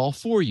do this all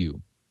for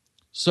you.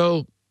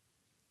 So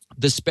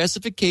the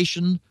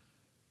specification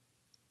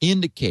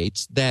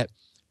indicates that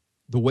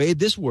the way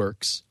this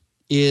works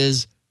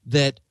is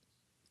that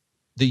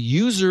the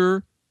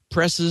user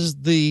presses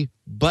the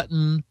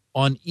button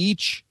on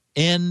each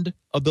end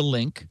of the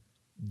link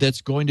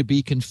that's going to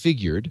be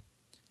configured,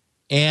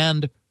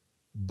 and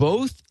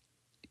both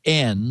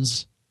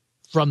ends,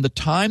 from the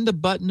time the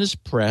button is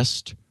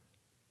pressed,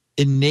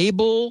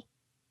 enable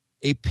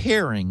a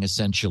pairing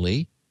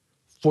essentially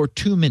for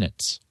 2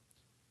 minutes,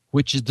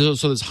 which is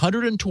so there's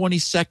 120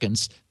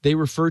 seconds they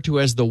refer to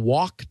as the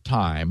walk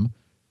time,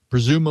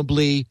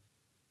 presumably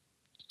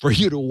for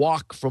you to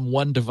walk from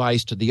one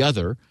device to the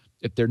other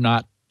if they're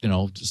not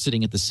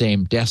sitting at the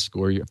same desk,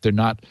 or if they're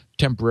not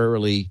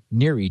temporarily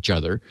near each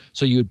other.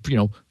 So you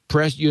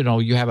press,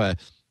 you have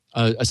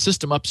a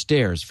system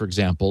upstairs, for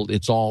example.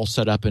 It's all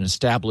set up and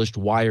established,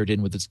 wired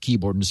in with its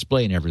keyboard and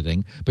display and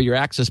everything, but your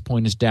access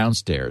point is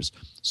downstairs.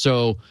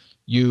 So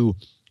you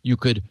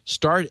could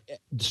start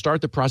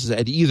the process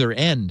at either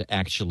end,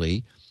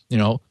 actually.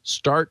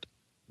 Start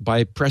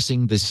by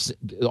pressing this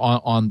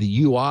on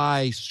the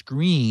UI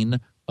screen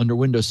under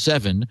Windows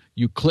 7.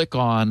 You click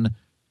on,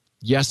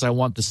 yes, I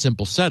want the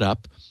simple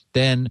setup.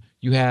 Then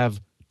you have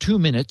 2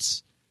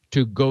 minutes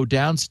to go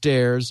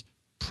downstairs,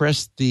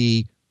 press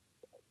the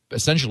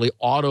essentially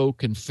auto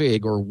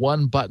config or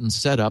one button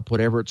setup,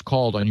 whatever it's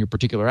called on your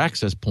particular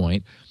access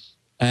point.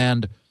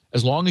 And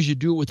as long as you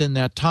do it within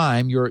that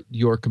time,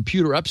 your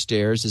computer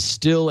upstairs is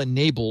still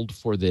enabled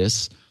for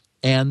this,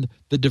 and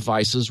the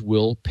devices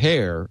will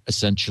pair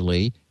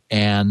essentially,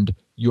 and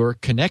you're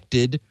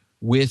connected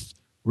with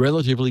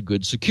relatively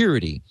good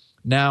security.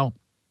 Now,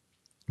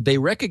 they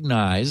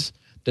recognize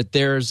that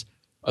there's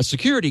a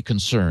security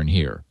concern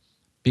here,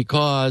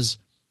 because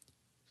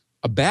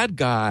a bad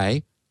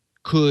guy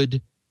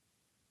could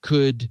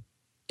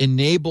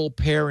enable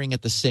pairing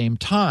at the same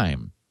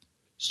time.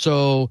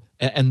 So,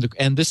 and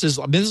this is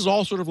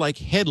all sort of like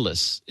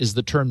headless is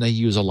the term they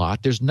use a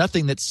lot. There's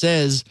nothing that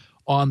says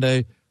on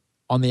the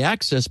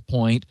access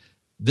point,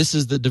 this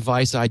is the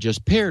device I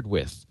just paired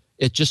with.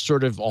 It just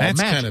sort of all That's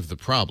magic. kind of the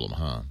problem,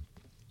 huh?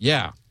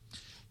 Yeah.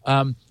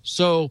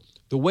 So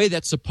the way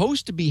that's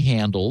supposed to be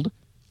handled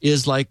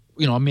is like,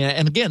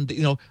 and again,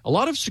 a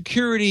lot of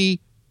security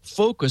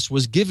focus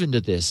was given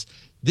to this.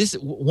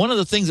 One of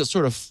the things that's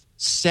sort of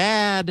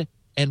sad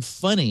and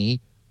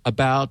funny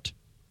about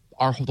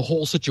the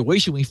whole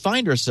situation we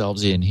find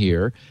ourselves in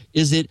here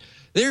is that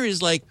there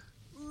is like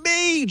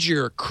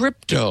major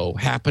crypto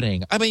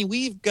happening. I mean,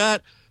 we've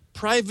got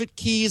private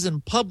keys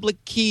and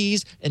public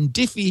keys and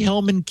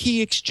Diffie-Hellman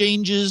key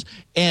exchanges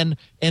and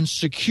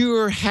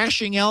secure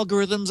hashing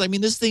algorithms. I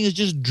mean, this thing is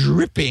just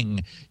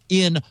dripping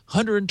in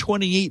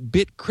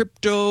 128-bit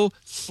crypto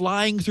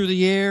flying through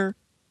the air,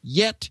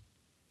 yet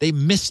they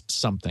missed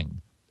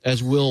something,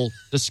 as we'll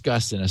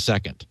discuss in a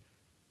second.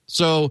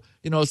 So,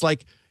 it's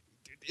like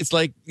this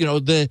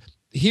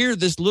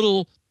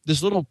little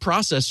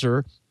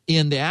processor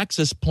in the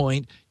access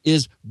point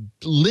is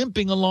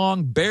limping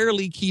along,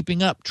 barely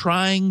keeping up,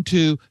 trying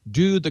to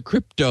do the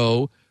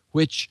crypto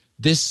which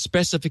this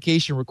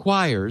specification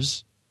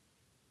requires.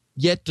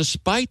 Yet,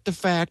 despite the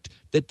fact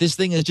that this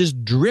thing is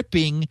just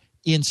dripping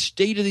in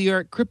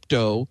state-of-the-art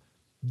crypto,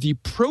 the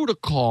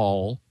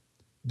protocol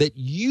that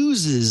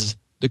uses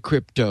the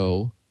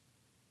crypto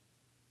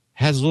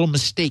has a little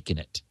mistake in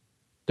it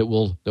that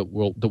we'll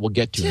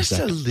get to Just in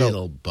a second. a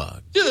little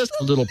bug. Just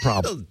a little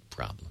problem. Little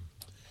problem.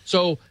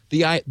 So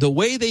the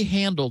way they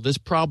handle this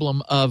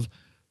problem of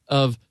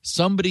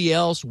somebody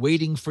else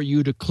waiting for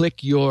you to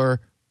click your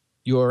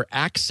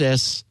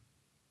access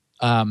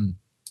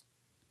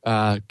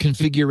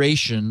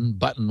configuration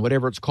button,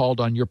 whatever it's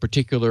called on your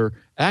particular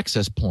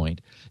access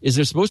point, is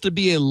there's supposed to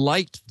be a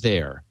light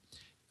there,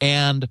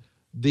 and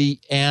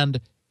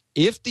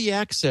if the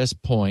access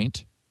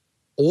point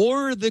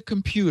or the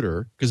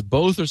computer, because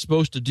both are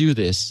supposed to do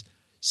this,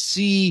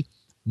 see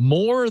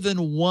more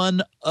than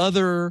one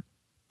other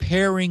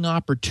pairing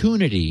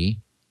opportunity,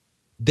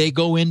 they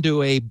go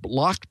into a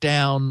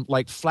lockdown,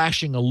 like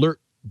flashing alert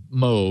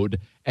mode,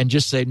 and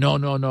just say,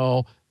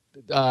 no,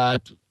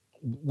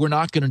 we're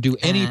not going to do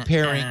any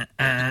pairing.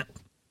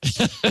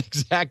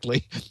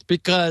 Exactly,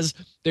 because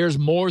there's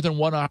more than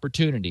one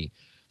opportunity.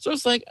 So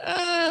it's like,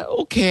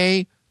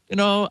 okay,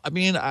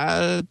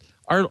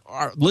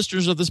 our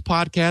listeners of this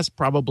podcast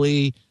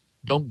probably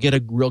don't get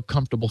a real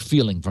comfortable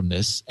feeling from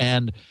this,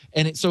 and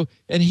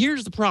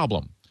here's the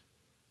problem: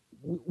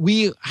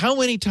 how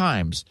many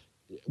times?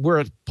 We're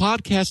at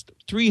podcast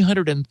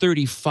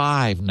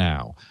 335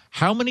 now.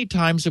 How many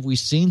times have we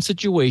seen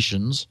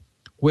situations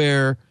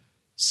where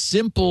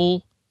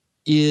simple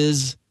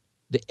is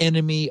the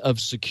enemy of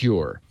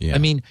secure? Yeah. I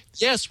mean,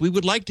 yes, we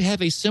would like to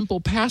have a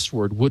simple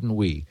password, wouldn't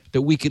we,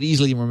 that we could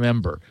easily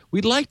remember.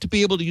 We'd like to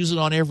be able to use it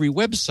on every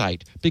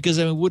website because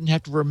then we wouldn't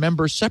have to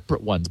remember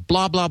separate ones,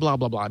 blah, blah, blah,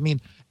 blah, blah. I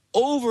mean,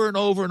 over and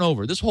over and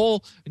over. This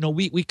whole,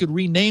 we could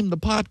rename the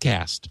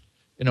podcast,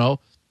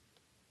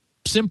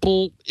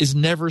 simple is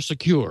never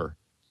secure.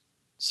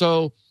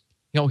 So,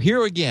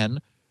 here again,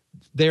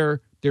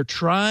 they're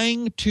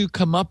trying to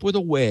come up with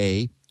a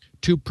way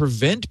to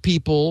prevent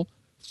people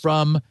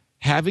from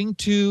having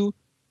to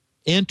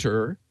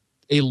enter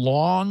a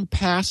long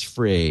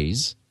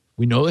passphrase.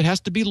 We know it has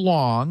to be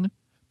long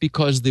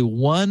because the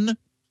one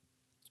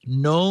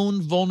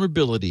known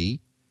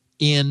vulnerability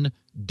in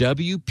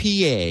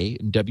WPA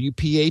and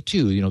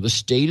WPA2, the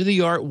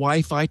state-of-the-art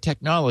Wi-Fi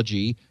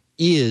technology,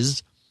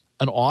 is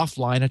an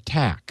offline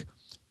attack.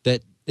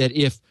 That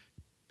if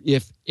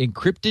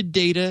encrypted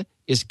data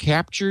is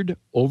captured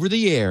over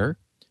the air,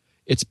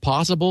 it's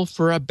possible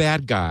for a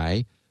bad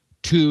guy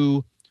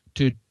to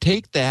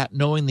take that,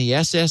 knowing the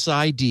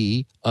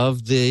SSID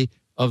of the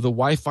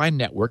Wi-Fi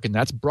network, and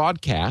that's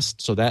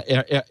broadcast, so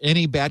that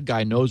any bad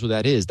guy knows what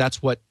that is. That's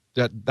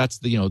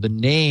the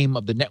name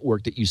of the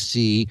network that you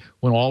see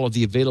when all of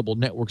the available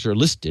networks are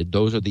listed.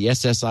 Those are the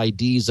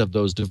SSIDs of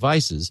those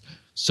devices.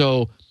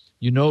 So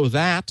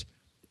that,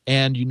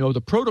 and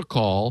the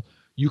protocol,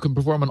 you can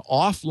perform an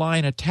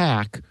offline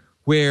attack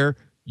where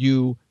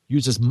you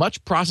use as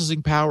much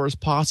processing power as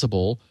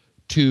possible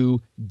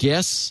to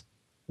guess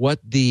what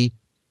the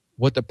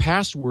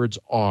passwords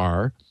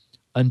are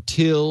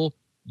until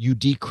you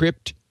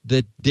decrypt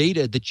the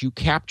data that you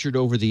captured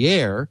over the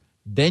air.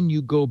 Then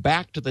you go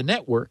back to the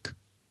network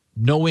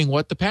knowing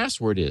what the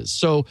password is.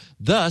 So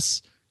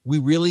thus, we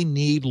really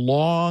need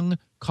long,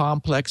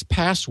 complex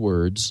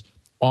passwords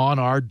on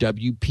our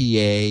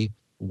WPA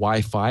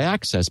Wi-Fi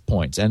access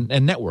points and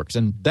networks,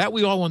 and that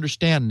we all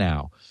understand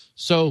now.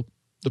 So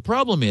the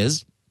problem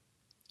is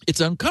it's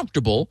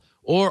uncomfortable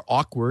or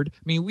awkward.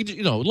 I mean,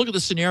 look at the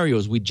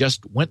scenarios we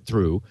just went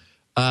through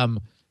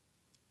about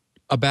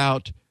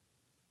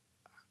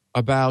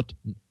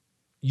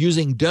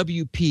using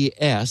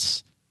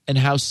WPS and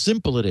how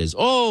simple it is.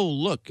 Oh,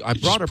 look, I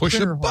brought a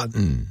printer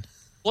home,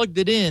 plugged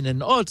it in,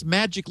 and it's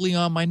magically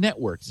on my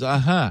network.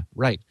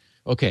 Right.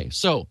 Okay,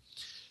 so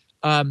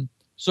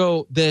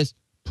this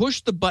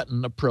push the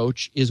button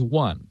approach is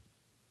one,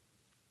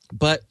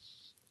 but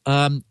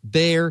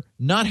they're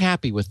not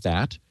happy with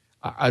that,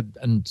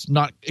 and it's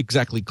not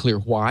exactly clear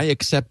why,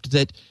 except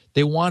that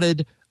they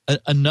wanted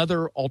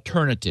another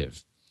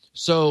alternative.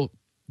 So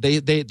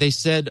they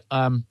said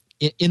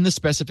in the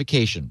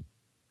specification,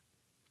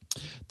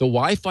 the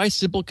Wi-Fi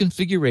simple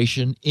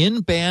configuration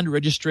in-band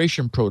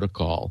registration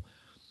protocol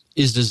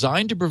is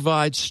designed to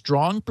provide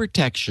strong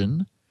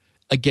protection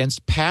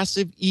against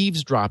passive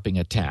eavesdropping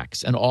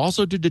attacks, and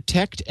also to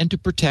detect and to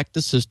protect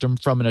the system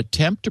from an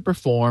attempt to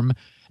perform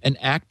an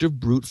active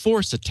brute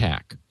force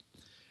attack.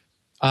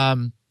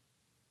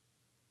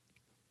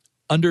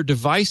 Under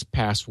device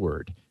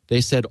password,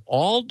 they said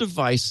all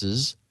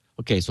devices,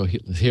 okay, so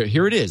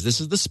here it is. This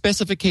is the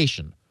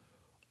specification.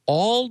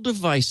 All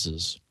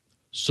devices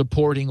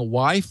supporting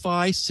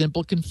Wi-Fi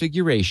simple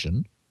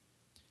configuration,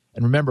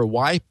 and remember,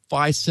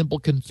 Wi-Fi simple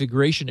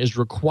configuration is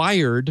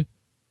required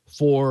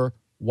for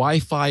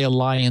Wi-Fi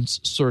Alliance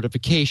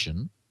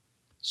certification.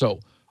 So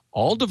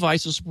all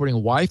devices supporting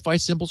Wi-Fi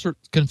simple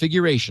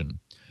configuration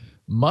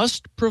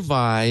must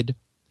provide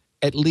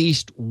at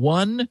least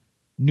one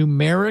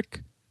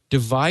numeric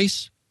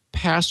device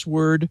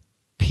password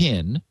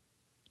PIN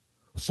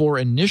for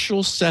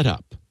initial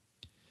setup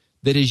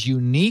that is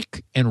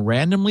unique and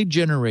randomly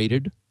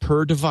generated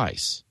per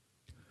device.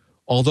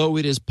 Although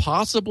it is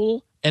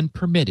possible and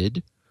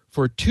permitted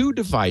for two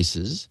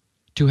devices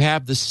to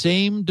have the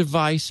same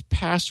device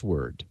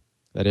password,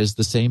 that is,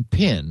 the same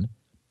PIN,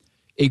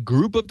 a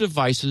group of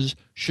devices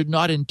should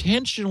not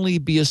intentionally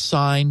be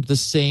assigned the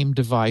same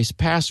device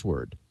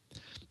password.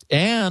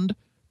 And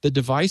the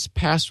device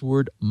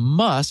password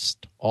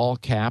must, all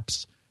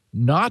caps,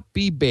 not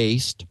be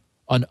based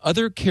on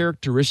other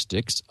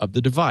characteristics of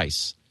the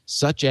device,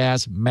 such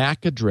as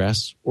MAC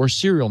address or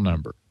serial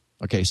number.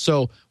 Okay,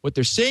 so what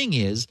they're saying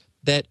is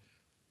that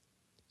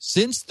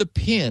since the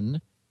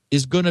PIN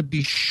is going to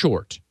be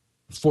short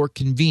for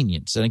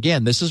convenience, and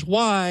again, this is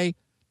why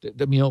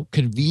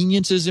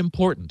convenience is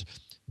important.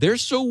 They're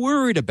so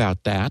worried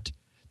about that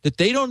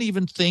they don't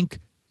even think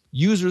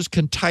users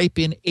can type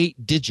in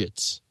 8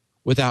 digits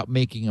without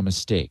making a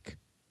mistake.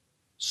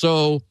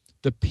 So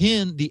the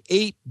PIN, the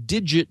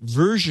 8-digit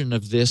version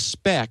of this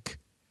spec,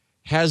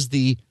 has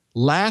the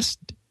last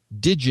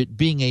digit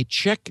being a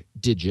check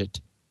digit,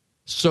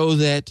 so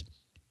that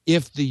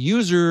if the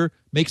user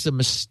makes a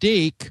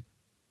mistake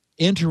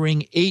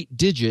entering 8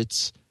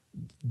 digits,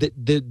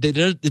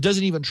 it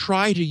doesn't even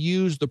try to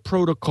use the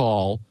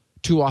protocol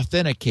to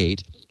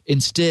authenticate.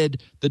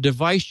 Instead, the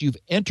device you've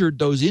entered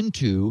those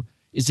into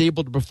is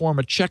able to perform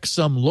a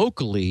checksum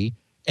locally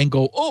and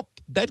go, oh,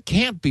 that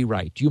can't be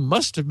right. You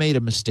must have made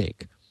a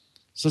mistake.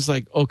 So it's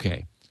like,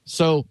 okay.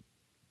 So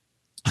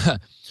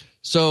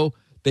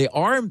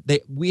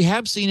we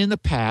have seen in the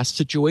past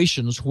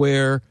situations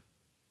where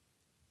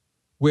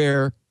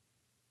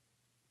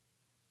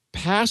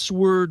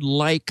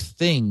password-like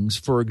things,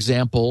 for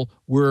example,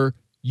 were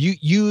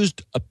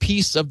used a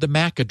piece of the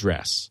MAC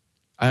address.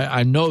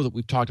 I know that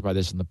we've talked about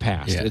this in the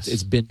past. Yes.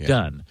 It's been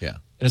done. Yeah.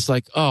 And it's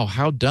like, oh,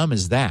 how dumb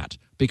is that?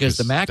 Because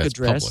the MAC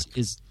address public.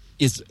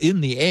 is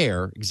in the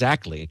air,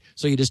 exactly.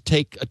 So you just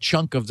take a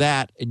chunk of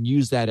that and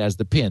use that as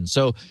the PIN.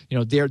 So,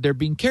 they're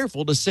being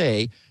careful to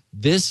say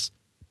this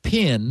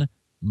PIN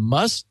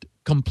must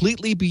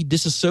completely be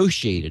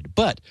disassociated.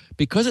 But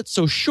because it's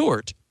so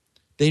short,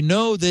 they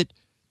know that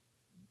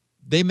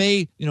they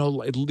may,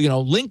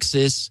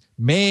 Linksys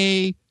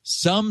may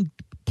some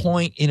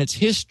point in its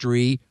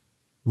history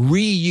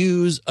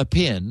reuse a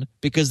PIN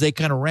because they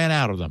kind of ran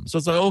out of them. So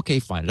it's like, okay,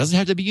 fine. It doesn't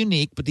have to be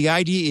unique, but the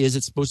idea is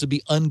it's supposed to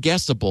be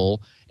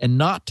unguessable and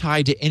not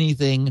tied to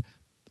anything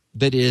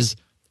that is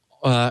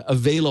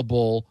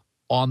available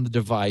on the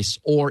device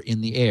or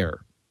in the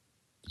air.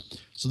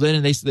 So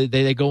then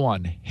they go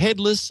on.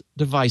 Headless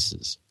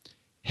devices.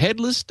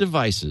 Headless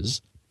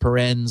devices,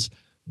 parens,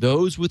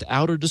 those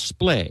without a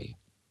display,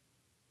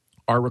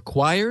 are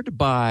required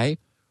by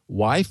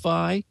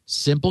Wi-Fi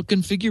simple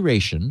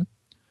configuration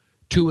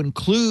to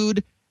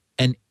include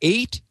an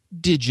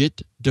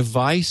 8-digit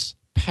device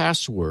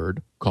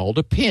password called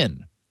a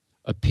PIN.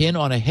 A PIN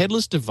on a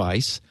headless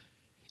device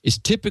is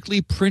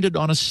typically printed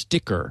on a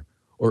sticker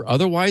or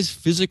otherwise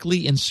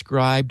physically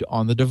inscribed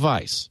on the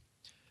device.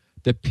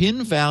 The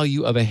PIN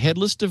value of a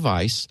headless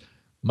device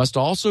must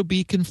also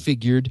be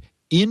configured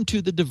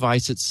into the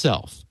device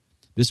itself.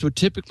 This would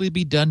typically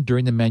be done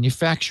during the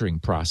manufacturing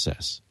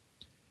process.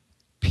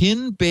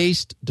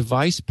 PIN-based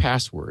device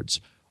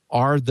passwords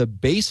are the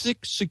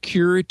basic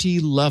security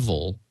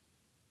level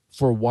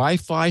for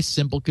Wi-Fi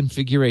simple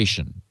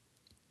configuration.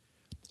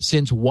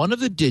 Since one of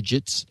the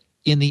digits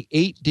in the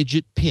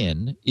 8-digit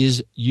PIN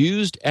is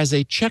used as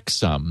a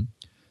checksum,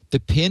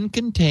 the PIN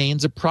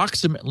contains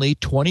approximately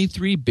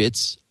 23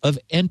 bits of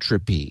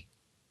entropy.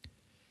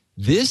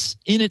 This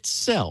in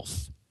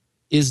itself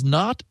is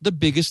not the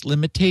biggest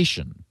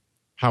limitation,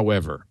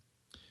 however.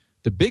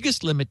 The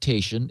biggest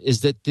limitation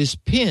is that this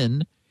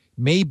PIN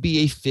may be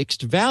a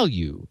fixed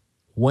value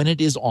when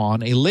it is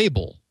on a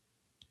label.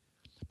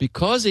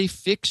 Because a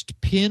fixed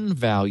PIN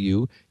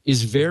value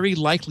is very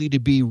likely to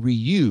be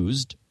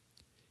reused,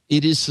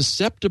 it is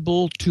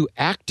susceptible to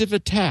active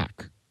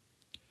attack.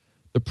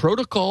 The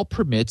protocol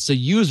permits a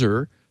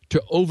user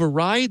to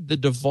override the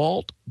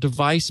default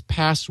device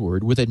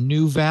password with a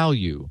new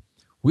value,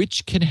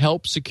 which can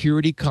help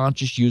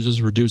security-conscious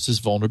users reduce this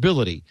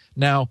vulnerability.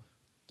 Now,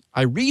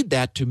 I read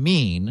that to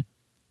mean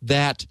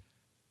that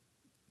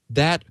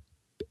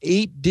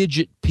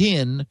 8-digit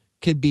PIN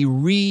can be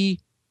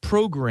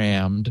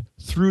reprogrammed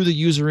through the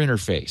user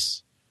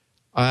interface.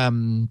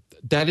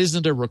 That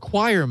isn't a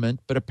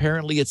requirement, but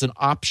apparently it's an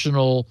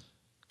optional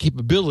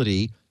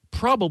capability,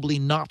 probably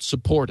not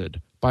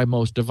supported by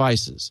most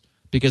devices,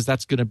 because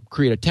that's going to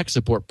create a tech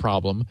support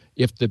problem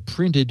if the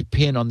printed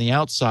PIN on the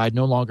outside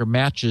no longer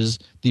matches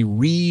the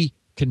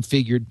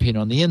reconfigured PIN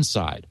on the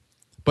inside.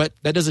 But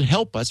that doesn't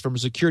help us from a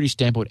security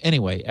standpoint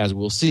anyway, as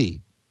we'll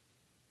see.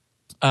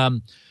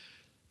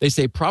 They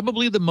say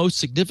probably the most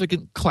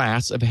significant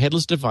class of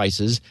headless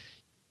devices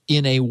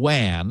in a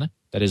WAN,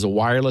 that is a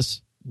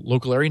wireless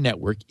local area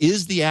network,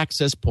 is the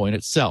access point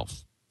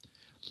itself.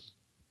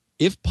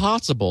 If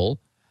possible,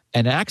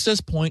 an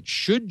access point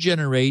should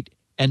generate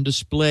and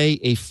display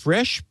a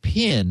fresh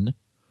PIN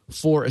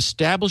for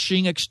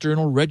establishing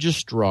external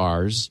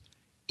registrars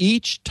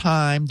each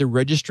time the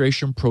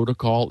registration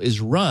protocol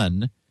is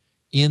run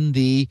in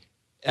the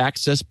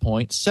access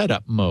point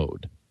setup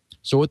mode.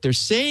 So what they're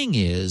saying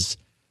is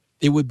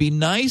It would be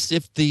nice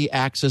if the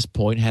access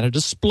point had a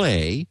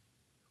display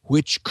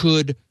which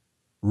could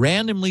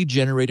randomly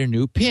generate a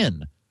new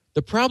PIN.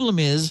 The problem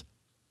is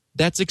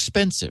that's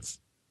expensive.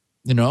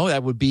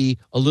 That would be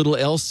a little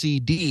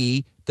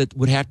LCD that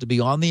would have to be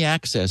on the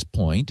access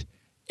point.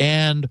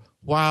 And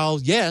while,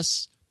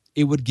 yes,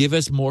 it would give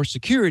us more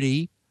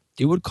security,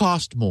 it would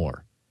cost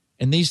more.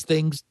 And these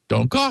things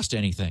don't cost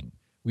anything.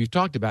 We've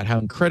talked about how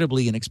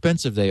incredibly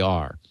inexpensive they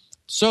are.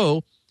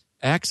 So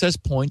access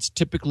points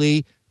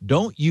typically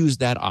don't use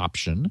that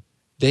option.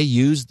 They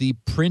use the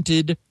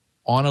printed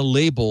on a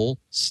label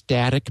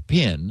static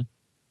PIN,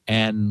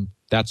 and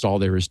that's all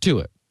there is to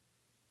it.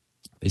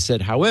 They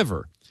said,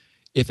 however,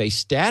 if a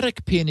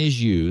static PIN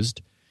is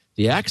used,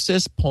 the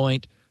access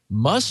point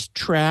must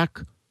track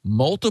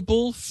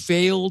multiple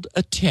failed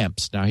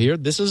attempts. Now here,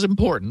 this is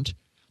important.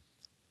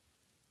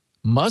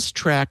 Must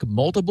track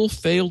multiple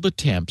failed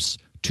attempts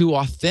to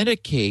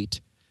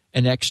authenticate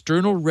an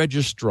external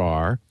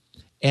registrar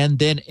and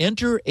then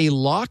enter a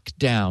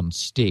lockdown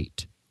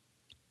state.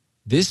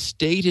 This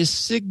state is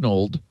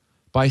signaled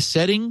by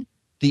setting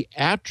the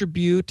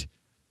attribute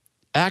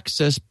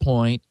access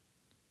point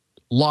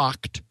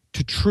locked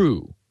to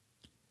true.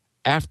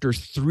 After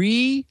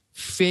 3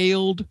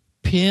 failed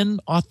PIN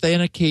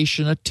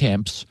authentication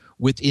attempts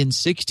within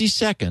 60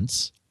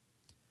 seconds,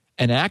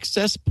 an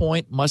access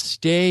point must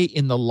stay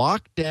in the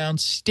lockdown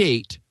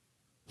state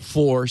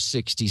for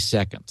 60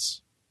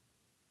 seconds.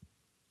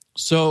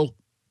 So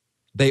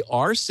they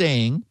are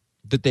saying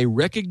that they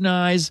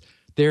recognize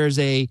there's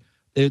a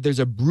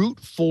brute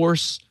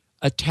force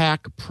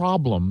attack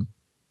problem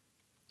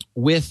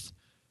with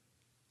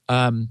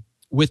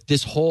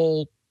this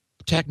whole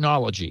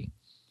technology.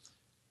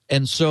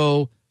 And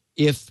so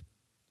if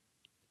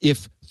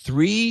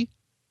 3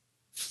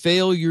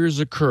 failures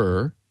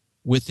occur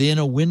within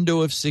a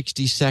window of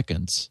 60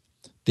 seconds,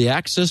 the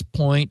access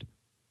point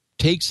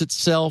takes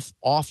itself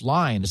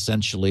offline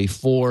essentially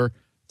for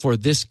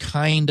this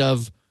kind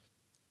of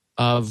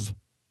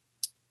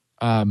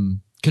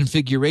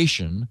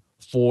configuration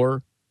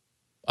for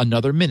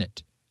another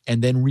minute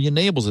and then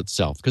re-enables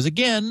itself. Because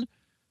again,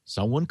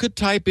 someone could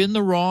type in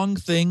the wrong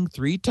thing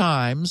 3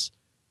 times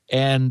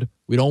and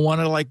we don't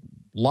want to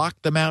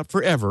lock them out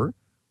forever.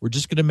 We're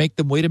just going to make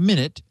them wait a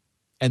minute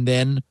and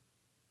then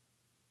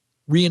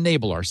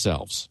re-enable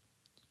ourselves.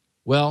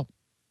 Well,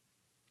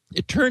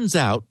 it turns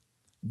out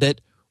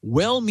that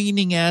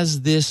well-meaning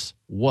as this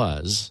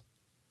was,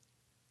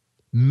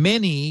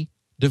 many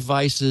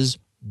devices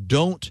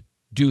don't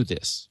do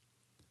this.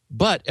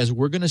 But as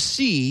we're going to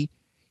see,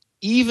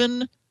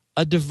 even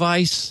a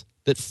device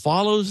that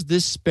follows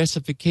this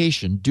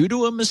specification, due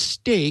to a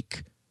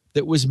mistake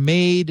that was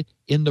made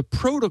in the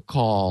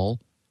protocol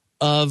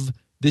of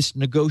this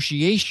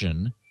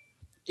negotiation,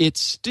 it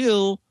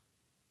still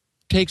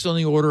takes on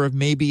the order of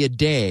maybe a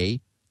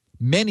day.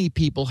 Many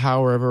people,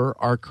 however,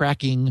 are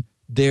cracking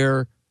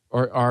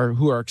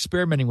who are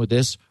experimenting with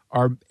this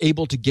are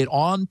able to get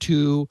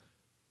onto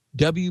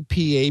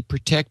WPA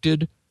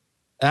protected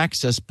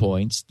access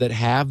points that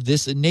have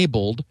this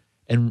enabled.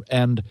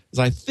 And as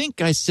I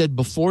think I said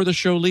before the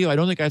show, Leo, I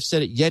don't think I've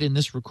said it yet in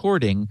this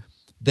recording,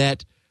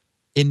 that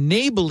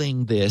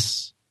enabling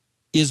this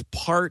is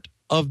part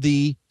of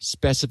the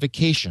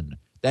specification.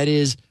 That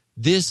is,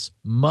 this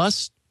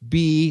must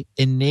be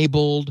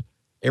enabled.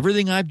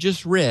 Everything I've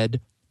just read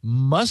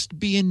must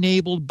be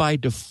enabled by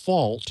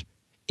default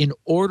in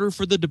order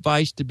for the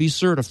device to be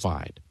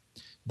certified.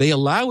 They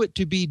allow it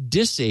to be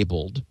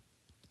disabled,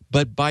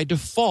 but by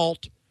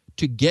default,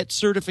 to get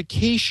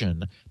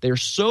certification, they're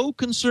so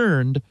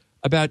concerned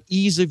about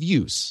ease of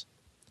use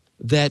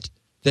that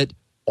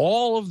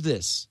all of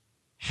this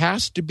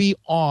has to be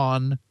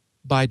on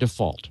by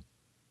default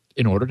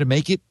in order to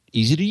make it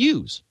easy to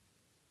use.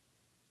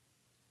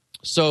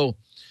 So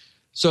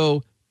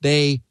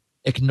they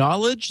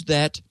acknowledge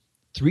that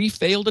 3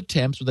 failed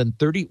attempts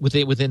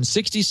within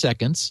 60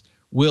 seconds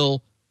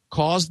will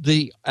cause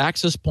the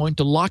access point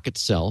to lock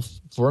itself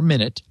for a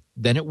minute,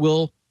 then it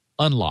will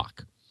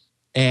unlock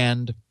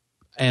and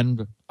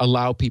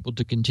allow people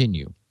to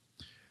continue.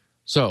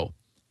 So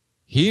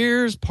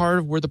here's part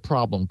of where the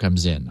problem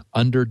comes in.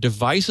 Under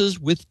devices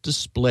with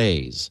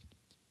displays,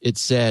 it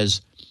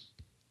says,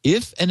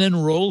 if an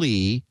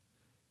enrollee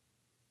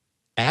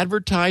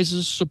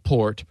advertises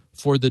support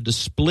for the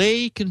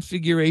display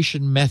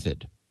configuration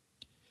method,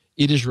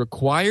 it is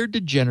required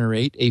to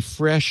generate a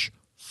fresh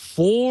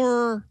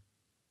 4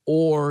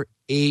 or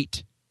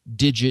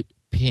 8-digit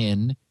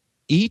PIN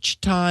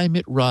each time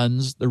it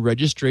runs the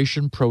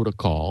registration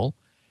protocol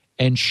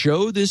and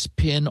show this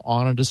PIN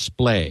on a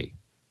display.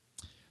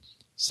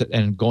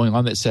 And going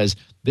on, that says,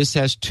 this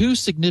has 2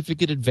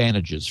 significant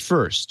advantages.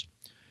 First,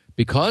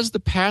 because the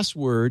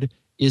password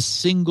is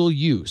single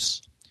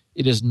use,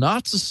 it is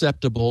not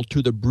susceptible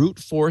to the brute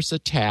force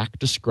attack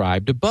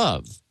described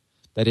above.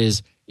 That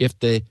is, if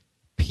the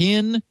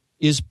PIN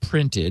is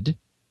printed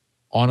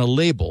on a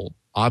label,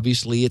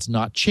 obviously it's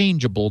not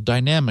changeable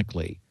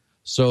dynamically.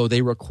 So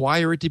they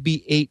require it to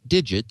be 8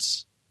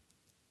 digits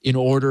in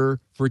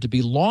order for it to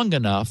be long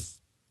enough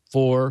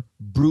for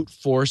brute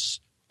force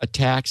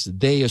attacks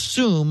they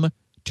assume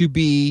to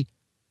be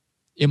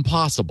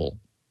impossible.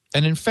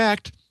 And in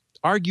fact,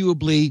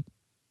 arguably,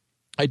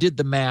 I did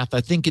the math. I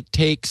think it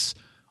takes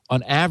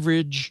on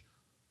average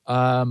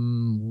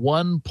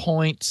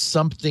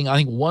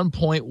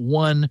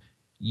 1.1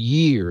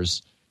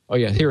 years. Oh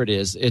yeah, here it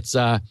is. It's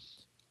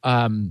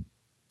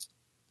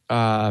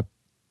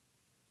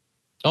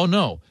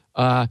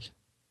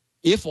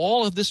if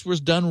all of this was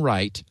done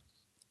right,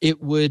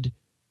 it would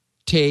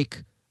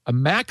take a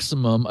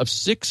maximum of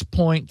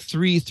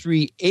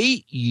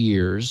 6.338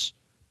 years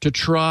to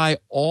try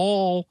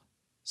all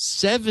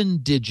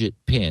 7-digit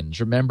pins.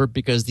 Remember,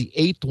 because the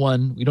 8th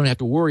one we don't have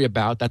to worry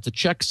about. That's a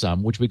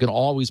checksum, which we can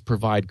always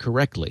provide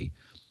correctly.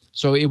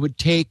 So it would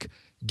take,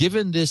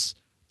 given this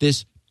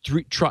if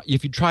you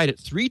tried it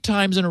 3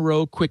 times in a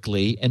row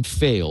quickly and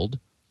failed,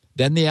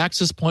 then the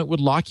access point would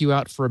lock you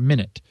out for a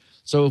minute.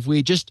 So if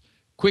we just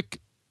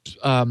quick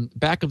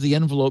back of the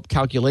envelope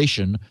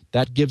calculation,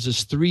 that gives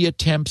us 3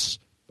 attempts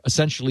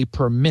essentially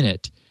per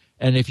minute.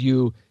 And if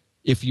you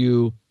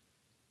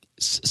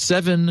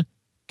 7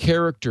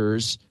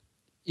 characters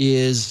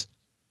is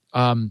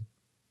 10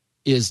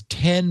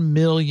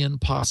 million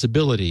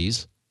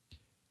possibilities,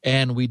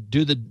 and we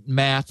do the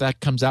math,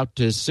 that comes out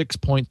to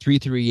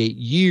 6.338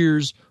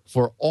 years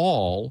for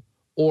all,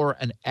 or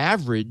an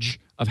average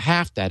of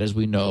half that, as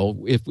we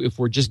know. If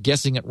we're just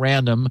guessing at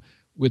random,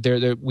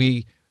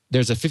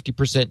 there's a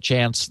 50%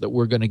 chance that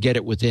we're going to get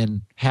it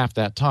within half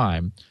that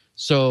time.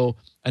 So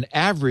an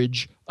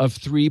average of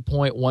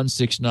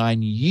 3.169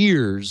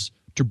 years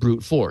to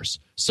brute force.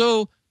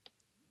 So,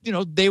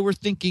 they were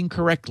thinking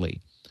correctly.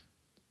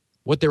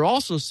 What they're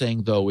also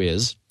saying, though,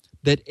 is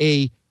that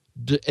a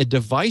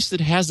device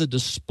that has a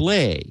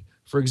display,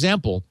 for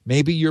example,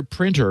 maybe your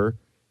printer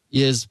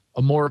is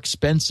a more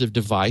expensive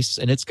device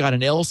and it's got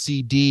an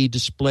LCD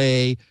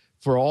display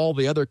for all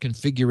the other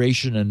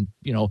configuration and,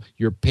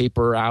 your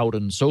paper out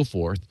and so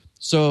forth.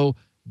 So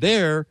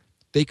there,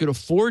 they could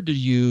afford to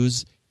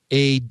use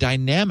a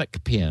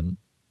dynamic pin.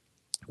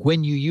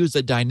 When you use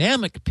a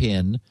dynamic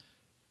pin,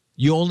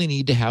 you only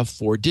need to have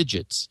 4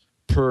 digits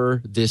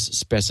per this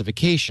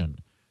specification,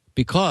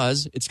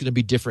 because it's going to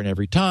be different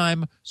every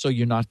time, so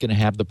you're not going to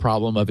have the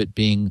problem of it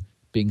being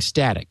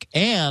static.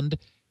 And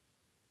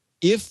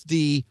if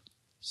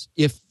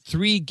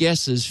 3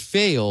 guesses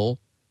fail,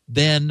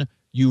 then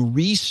you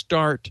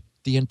restart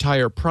the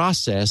entire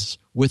process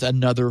with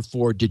another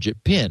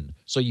 4-digit pin.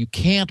 So you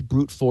can't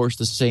brute force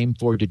the same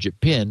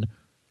 4-digit pin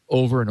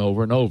over and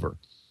over and over.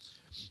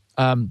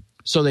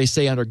 So they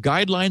say under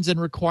guidelines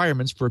and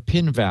requirements for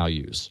pin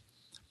values,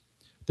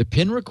 the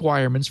pin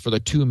requirements for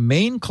the 2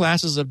 main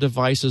classes of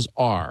devices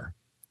are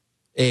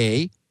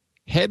A,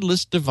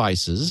 headless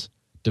devices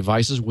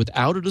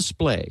without a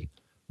display,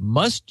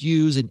 must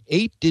use an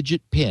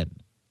 8-digit pin,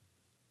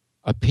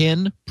 a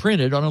pin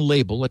printed on a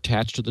label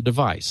attached to the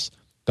device.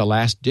 The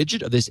last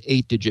digit of this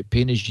 8-digit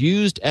pin is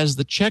used as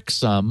the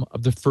checksum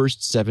of the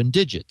first 7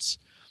 digits.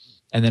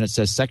 And then it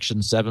says section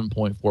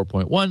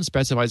 7.4.1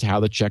 specifies how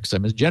the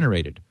checksum is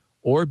generated.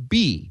 Or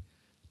B,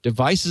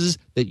 devices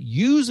that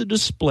use a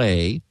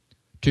display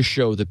to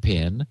show the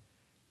pin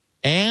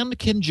and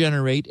can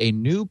generate a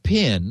new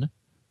pin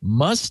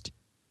must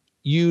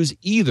use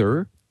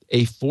either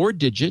a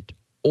 4-digit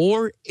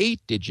or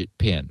 8-digit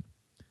pin.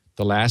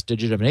 The last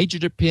digit of an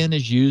 8-digit pin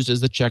is used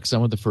as the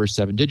checksum of the first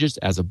 7 digits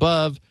as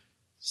above,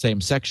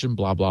 same section,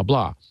 blah, blah,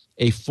 blah.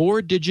 A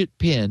 4-digit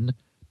pin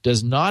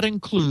does not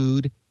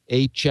include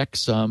a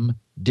checksum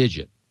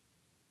digit.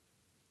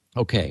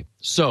 Okay,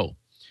 so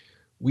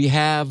we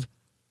have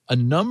a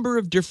number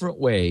of different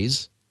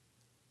ways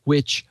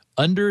which,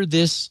 under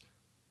this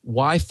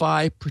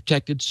Wi-Fi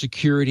protected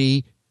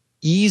security,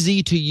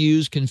 easy to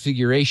use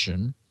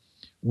configuration,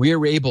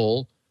 we're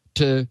able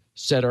to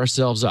set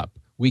ourselves up.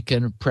 We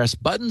can press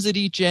buttons at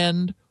each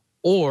end,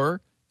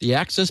 or the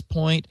access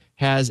point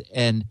has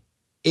an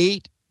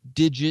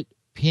 8-digit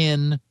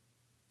pin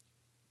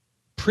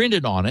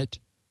printed on it,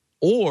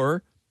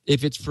 or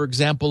if it's, for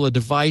example, a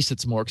device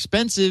that's more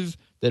expensive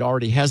that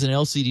already has an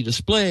LCD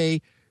display,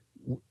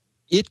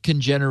 it can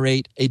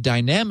generate a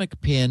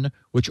dynamic pin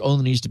which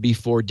only needs to be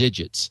 4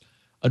 digits.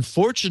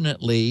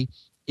 Unfortunately,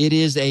 it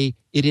is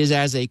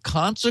as a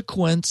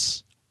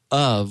consequence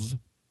of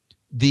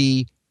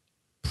the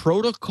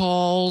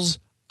protocol's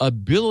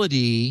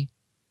ability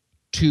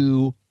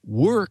to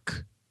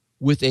work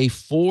with a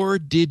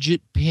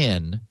 4-digit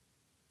pin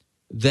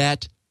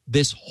that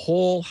this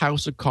whole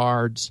house of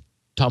cards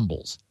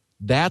tumbles.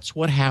 That's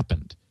what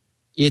happened.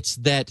 It's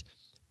that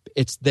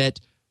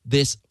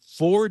this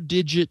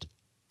 4-digit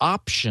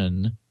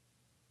option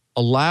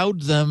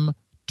allowed them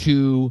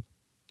to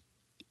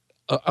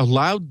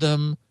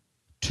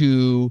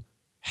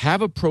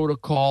have a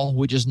protocol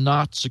which is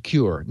not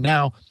secure.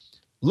 Now,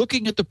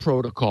 looking at the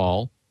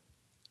protocol,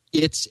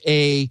 we've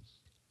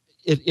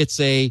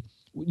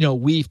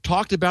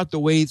talked about the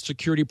way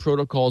security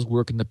protocols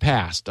work in the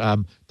past.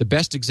 The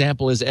best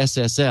example is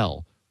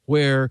SSL,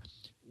 where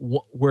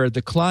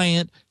the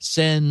client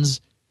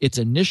sends its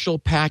initial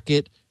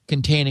packet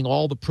containing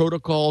all the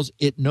protocols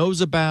it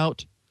knows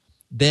about,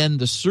 then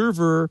the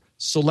server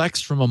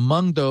selects from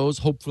among those,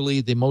 hopefully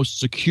the most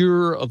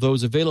secure of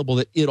those available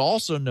that it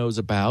also knows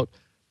about.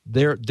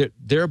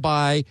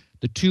 Thereby,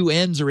 the two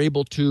ends are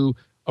able to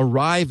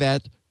arrive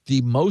at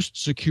the most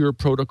secure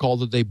protocol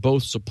that they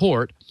both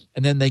support,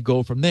 and then they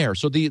go from there.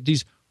 So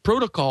these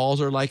protocols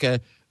are like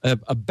a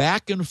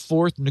back and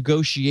forth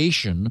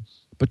negotiation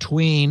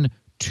between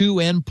two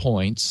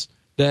endpoints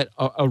that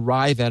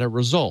arrive at a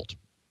result.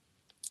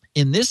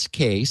 In this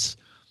case,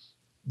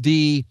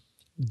 the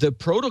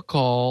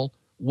protocol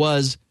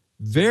was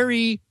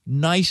very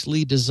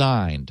nicely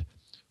designed.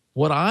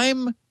 What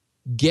I'm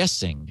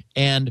guessing,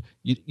 and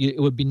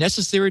it would be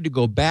necessary to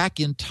go back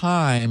in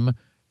time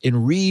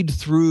and read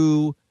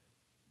through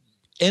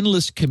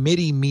endless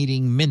committee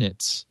meeting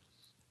minutes,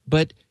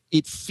 but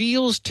it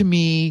feels to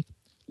me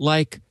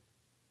like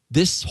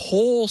this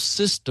whole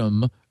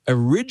system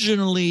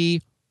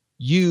originally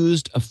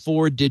used a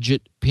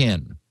 4-digit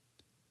PIN.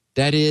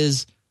 That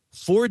is,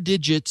 4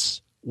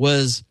 digits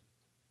was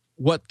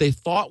what they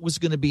thought was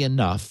going to be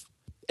enough,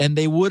 and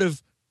they would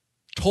have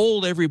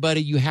told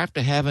everybody you have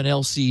to have an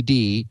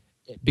LCD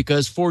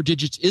because 4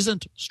 digits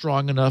isn't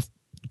strong enough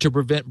to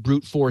prevent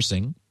brute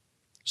forcing.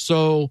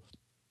 So,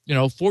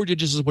 4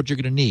 digits is what you're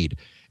going to need.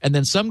 And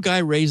then some guy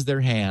raised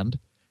their hand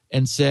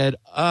and said,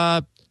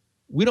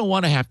 we don't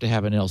want to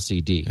have an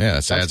LCD. Yeah,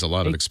 that adds a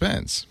lot of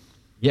expense.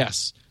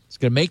 Yes. It's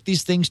going to make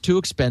these things too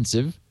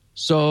expensive,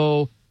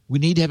 so we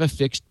need to have a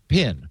fixed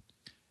PIN.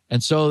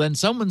 And so then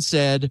someone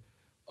said,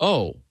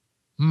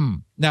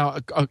 Now,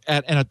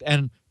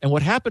 and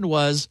what happened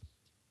was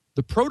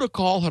the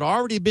protocol had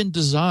already been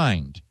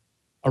designed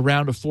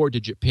around a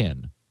 4-digit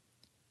PIN.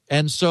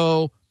 And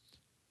so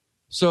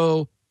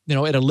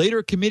at a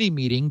later committee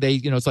meeting, they,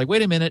 it's like,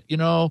 wait a minute,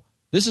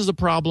 this is a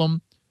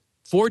problem.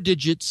 4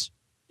 digits,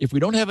 if we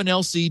don't have an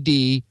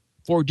LCD,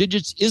 4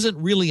 digits isn't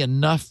really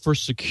enough for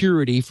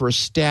security for a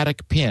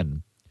static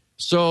PIN.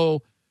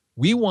 So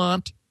we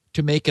want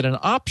to make it an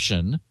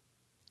option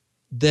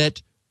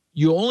that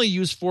you only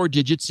use 4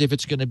 digits if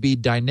it's going to be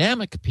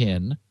dynamic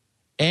PIN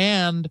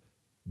and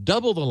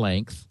double the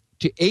length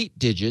to 8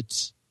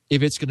 digits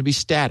if it's going to be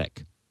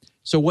static.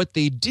 So what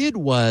they did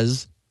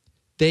was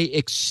they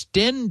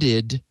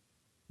extended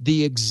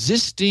the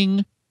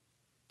existing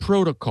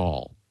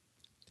protocol.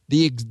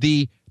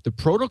 The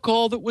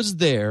protocol that was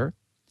there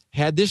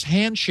had this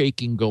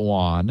handshaking go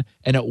on,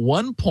 and at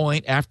one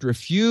point, after a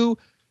few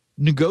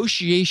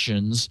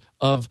negotiations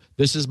of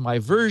this is my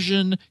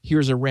version,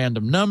 here's a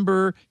random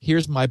number,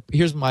 here's my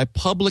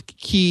public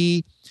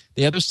key,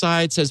 the other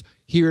side says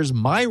here's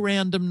my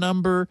random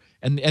number,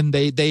 and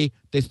they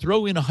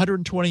throw in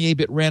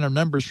 128-bit random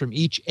numbers from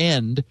each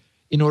end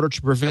in order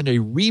to prevent a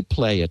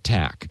replay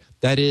attack.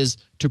 That is,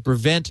 to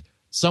prevent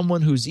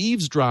someone who's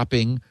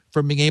eavesdropping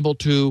from being able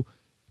to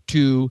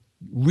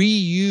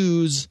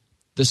reuse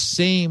the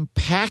same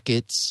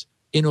packets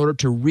in order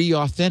to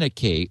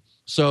re-authenticate.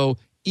 So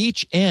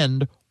each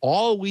end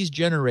always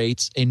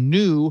generates a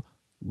new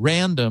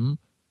random,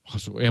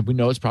 and we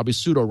know it's probably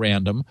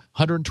pseudo-random,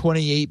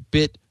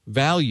 128-bit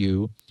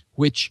value,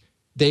 which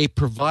they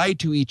provide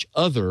to each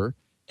other,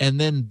 and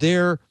then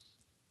their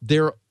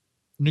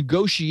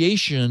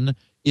negotiation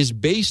is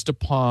based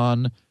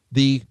upon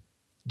the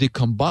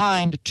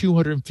combined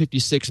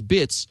 256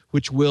 bits,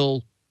 which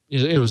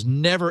it was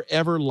never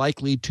ever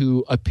likely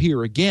to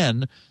appear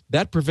again.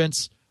 That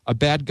prevents a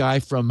bad guy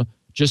from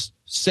just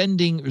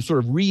sending, sort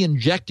of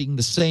re-injecting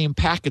the same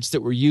packets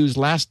that were used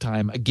last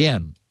time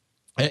again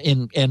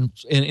in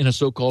a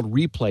so-called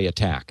replay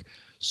attack.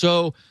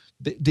 So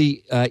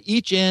the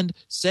each end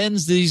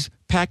sends these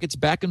packets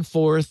back and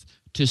forth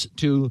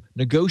to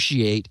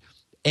negotiate,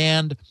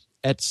 and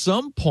at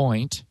some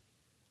point,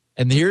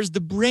 and here's the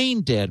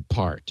brain dead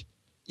part,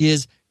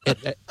 is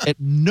at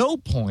no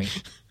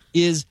point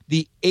is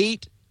the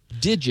 8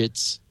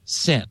 digits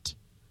sent.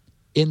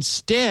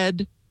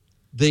 Instead,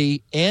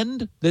 the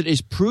end that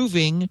is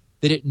proving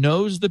that it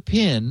knows the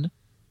PIN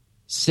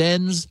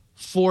sends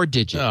 4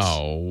 digits.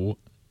 Oh.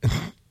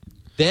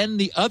 Then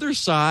the other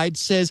side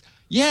says,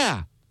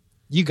 yeah,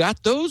 you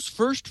got those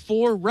first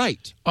 4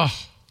 right.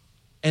 Oh.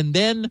 And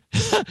then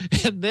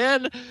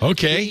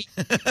okay.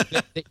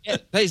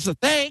 they say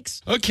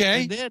thanks.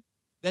 Okay. And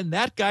then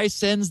that guy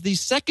sends the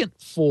second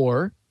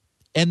 4,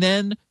 and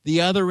then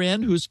the other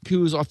end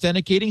who's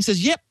authenticating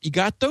says, yep, you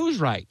got those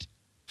right.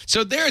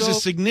 So there is a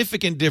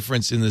significant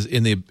difference in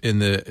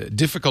the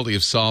difficulty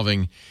of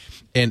solving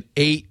an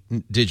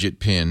 8-digit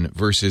PIN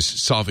versus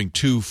solving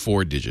 2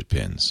 4-digit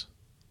PINs.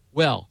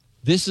 Well,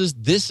 this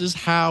is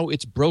how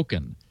it's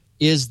broken.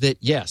 Is that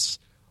yes,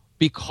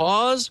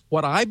 because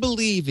what I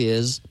believe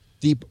is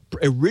the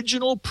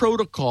original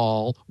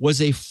protocol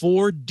was a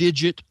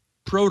 4-digit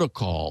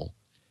protocol.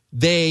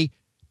 They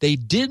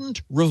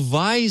didn't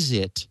revise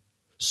it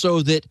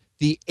so that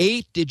the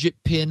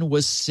 8-digit PIN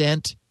was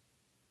sent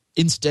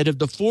instead of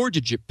the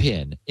 4-digit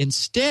PIN.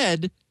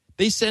 Instead,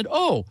 they said,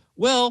 oh,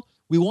 well,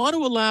 we want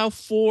to allow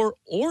 4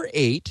 or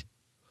 8.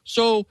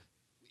 So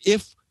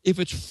if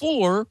it's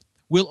 4,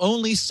 we'll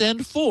only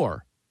send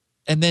 4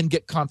 and then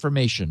get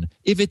confirmation.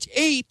 If it's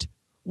 8,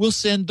 we'll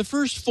send the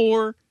first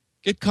 4,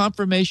 get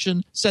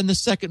confirmation, send the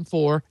second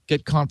 4,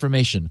 get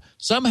confirmation.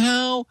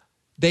 Somehow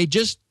they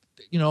just,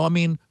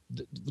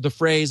 the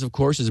phrase, of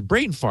course, is a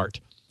brain fart,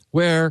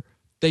 where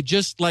they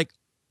just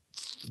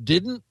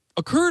didn't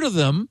occur to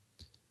them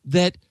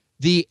that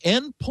the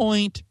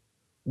endpoint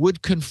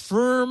would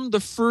confirm the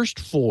first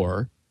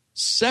 4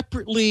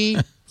 separately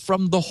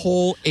from the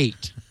whole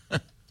 8.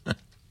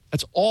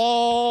 That's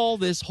all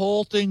this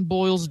whole thing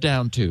boils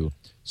down to.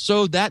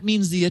 So that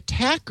means the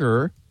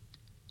attacker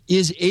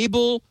is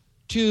able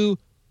to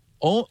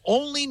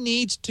only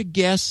needs to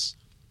guess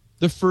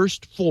the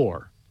first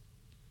 4.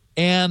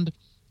 And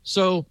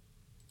so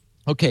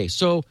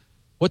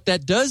what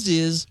that does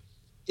is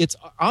it's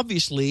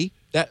obviously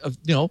that,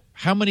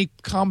 how many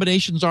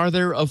combinations are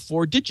there of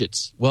 4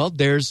 digits? Well,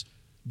 there's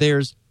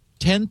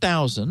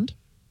 10,000,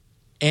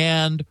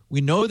 and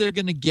we know they're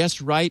going to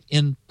guess right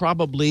in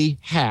probably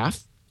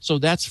half. So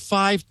that's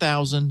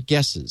 5,000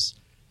 guesses.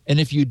 And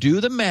if you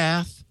do the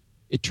math,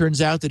 it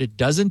turns out that it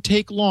doesn't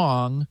take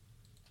long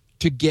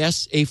to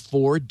guess a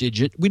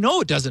 4-digit. We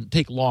know it doesn't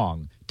take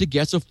long to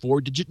guess a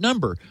 4-digit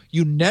number.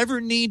 You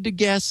never need to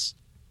guess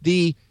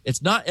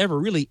it's not ever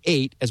really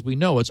 8, as we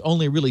know. It's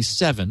only really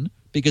 7,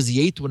 because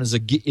the 8th one is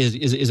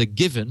a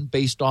given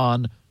based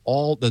on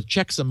all the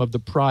checksum of the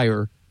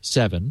prior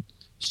 7.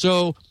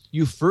 So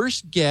you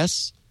first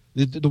guess.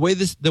 The way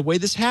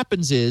this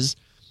happens is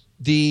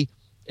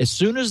as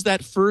soon as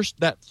that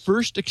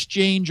first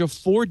exchange of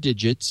 4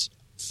 digits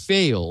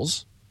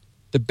fails,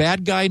 the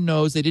bad guy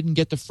knows they didn't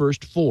get the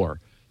first 4.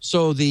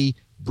 So the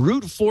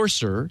brute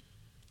forcer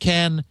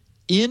can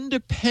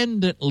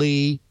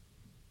independently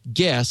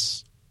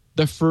guess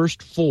the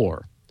first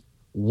 4.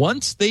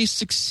 Once they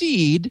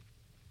succeed,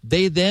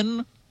 they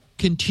then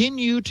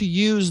continue to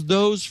use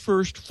those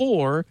first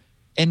 4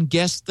 and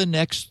guess the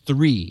next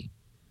 3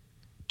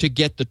 to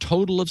get the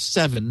total of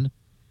 7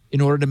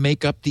 in order to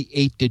make up the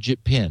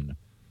 8-digit PIN.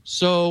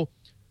 So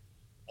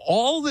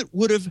all that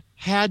would have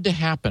had to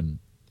happen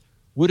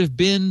would have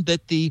been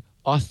that the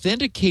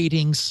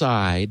authenticating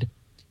side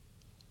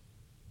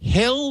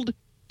held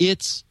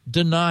its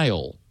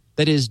denial,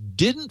 that is,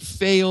 didn't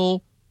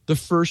fail the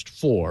first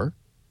 4,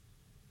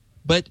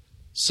 but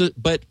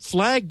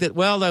flagged that,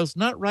 well, that was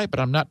not right, but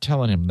I'm not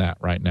telling him that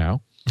right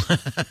now.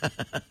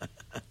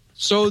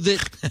 so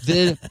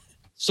that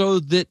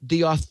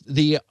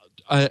the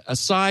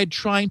side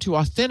trying to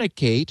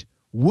authenticate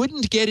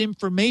wouldn't get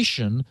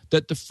information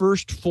that the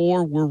first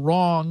 4 were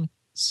wrong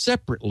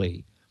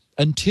separately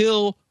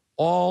until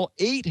all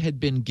 8 had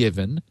been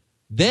given.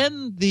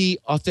 Then the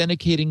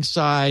authenticating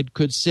side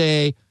could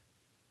say,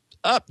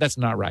 that's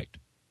not right.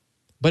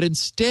 But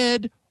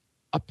instead,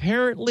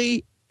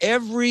 apparently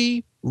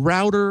every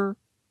router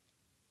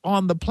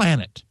on the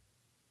planet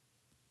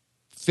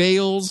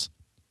fails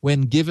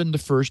when given the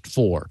first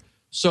 4.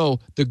 So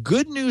the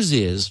good news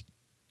is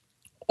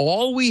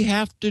all we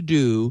have to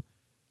do,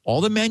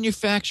 all the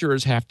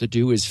manufacturers have to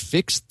do, is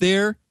fix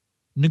their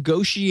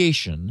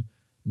negotiation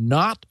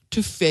not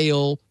to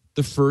fail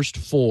the first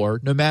 4,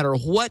 no matter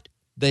what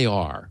they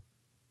are.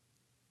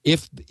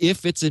 If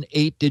it's an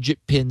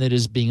 8-digit PIN that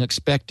is being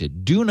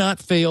expected, do not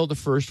fail the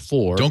first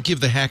 4. Don't give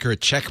the hacker a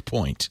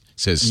checkpoint,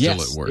 says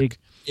Still at Work.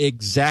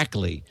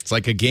 Exactly. It's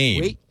like a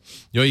game. Wait,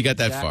 you got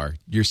that far.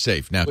 You're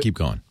safe. Now keep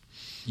going.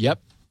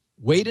 Yep.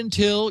 Wait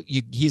until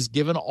he's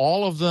given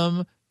all of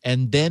them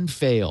and then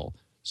fail.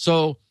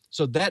 So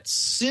that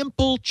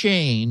simple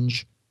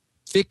change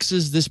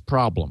fixes this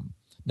problem.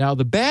 Now,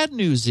 the bad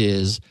news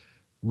is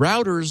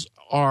routers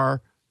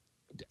or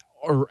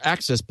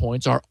access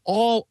points are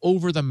all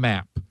over the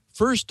map.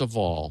 First of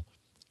all,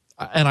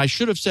 and I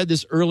should have said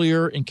this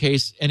earlier in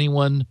case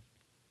anyone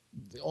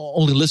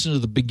only listened to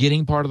the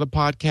beginning part of the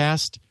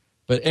podcast,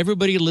 but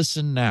everybody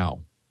listen now.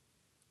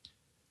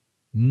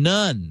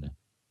 None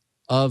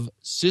of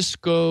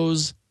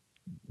Cisco's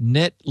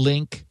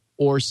NetLink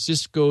or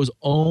Cisco's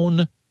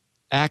own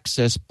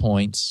access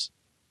points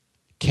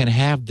can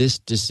have this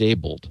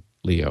disabled,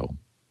 Leo.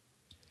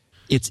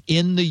 It's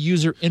in the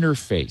user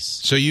interface.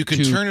 So you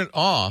can turn it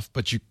off,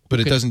 but it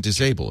doesn't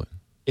disable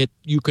it.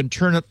 You can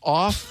turn it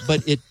off,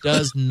 but it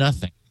does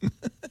nothing.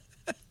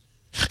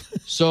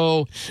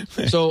 So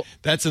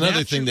that's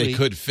another thing they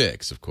could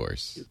fix, of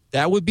course.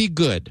 That would be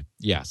good.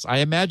 Yes, I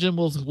imagine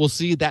we'll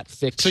see that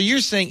fixed. So you're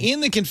saying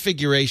in the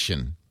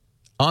configuration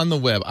on the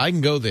web, I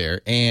can go there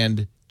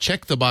and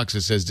check the box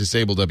that says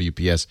disable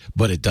WPS,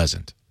 but it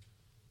doesn't.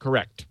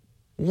 Correct.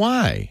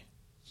 Why?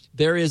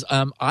 There is.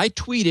 I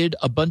tweeted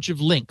a bunch of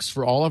links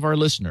for all of our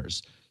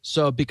listeners.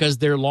 So because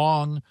they're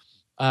long,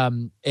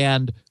 and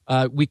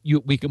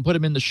we can put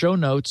them in the show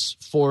notes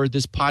for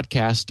this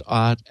podcast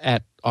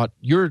at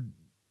your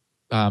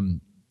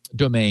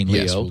domain,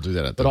 Leo. Yes, we'll do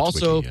that. But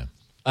also,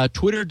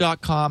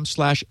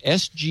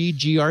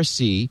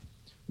 twitter.com/sggrc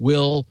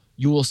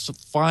you will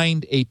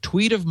find a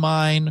tweet of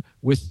mine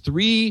with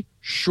 3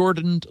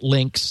 shortened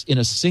links in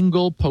a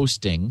single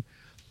posting.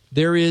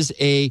 There is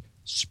a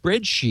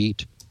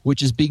spreadsheet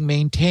which is being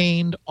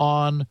maintained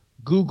on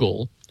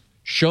Google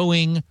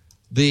showing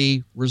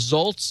the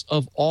results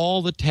of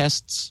all the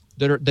tests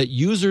that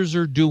users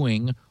are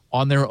doing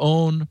on their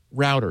own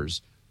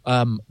routers,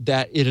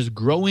 that it is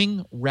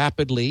growing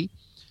rapidly.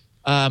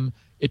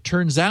 It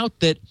turns out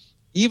that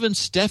even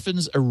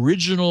Stefan's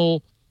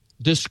original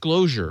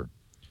disclosure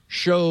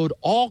showed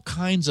all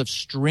kinds of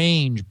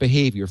strange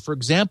behavior. For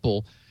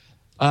example,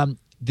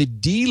 the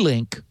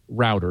D-Link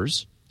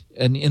routers,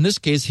 and in this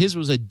case, his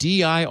was a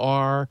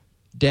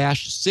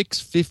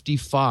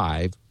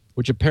DIR-655,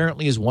 which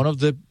apparently is one of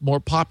the more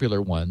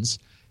popular ones.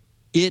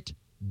 It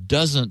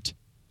doesn't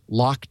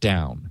lock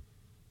down.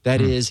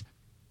 That is,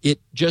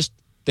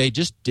 they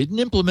just didn't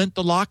implement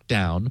the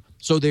lockdown,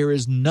 so there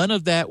is none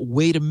of that,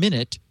 wait a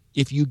minute,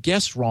 if you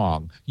guess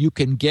wrong. You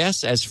can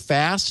guess as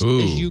fast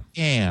as you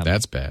can.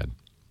 That's bad.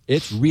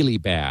 It's really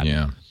bad.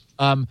 Yeah.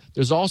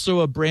 There's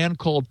also a brand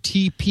called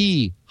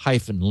TP-Link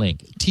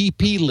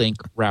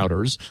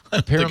routers.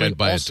 I think I'd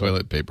buy a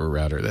toilet paper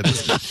router. That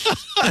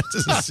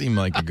doesn't seem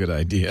like a good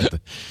idea.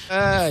 The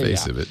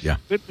face of it, yeah.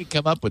 Couldn't we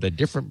come up with a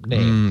different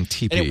name?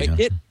 TP. Anyway,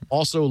 it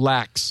also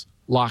lacks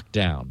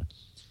lockdown.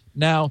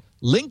 Now,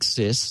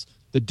 Linksys,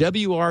 the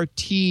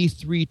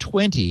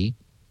WRT320,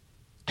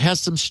 has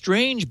some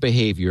strange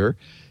behavior.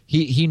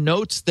 He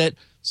notes that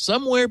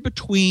somewhere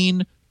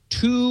between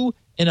 2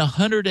 and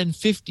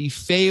 150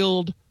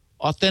 failed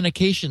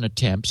authentication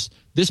attempts,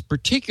 this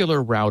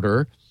particular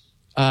router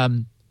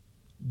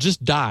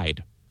just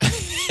died.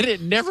 And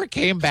it never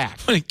came back.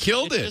 It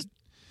killed it.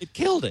 It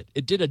killed it.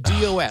 It did a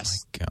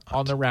DOS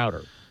on the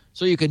router.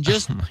 So you can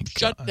just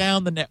shut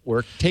down the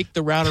network, take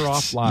the router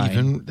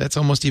offline. That's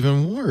almost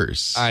even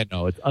worse. I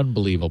know. It's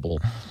unbelievable.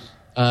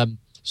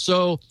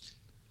 So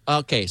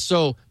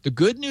the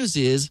good news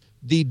is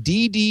the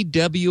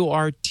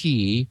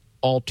DDWRT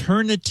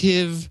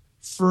alternative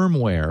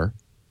firmware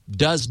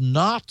does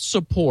not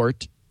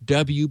support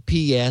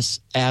WPS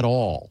at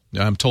all.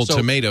 I'm told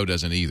Tomato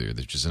doesn't either.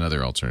 There's just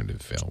another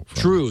alternative fail.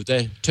 True.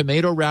 The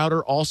Tomato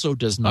router also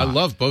does not. I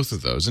love both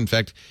of those. In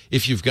fact,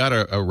 if you've got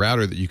a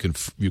router that you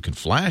can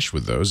flash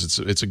with those,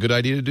 it's a good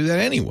idea to do that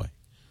anyway.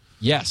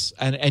 Yes,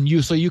 and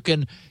you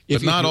can.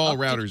 But not all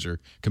routers are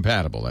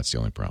compatible. That's the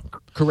only problem.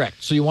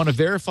 Correct. So you want to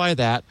verify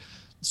that.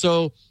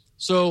 So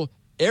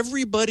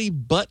everybody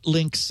but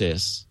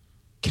Linksys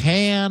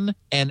can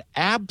and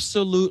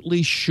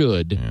absolutely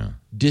should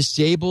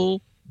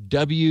disable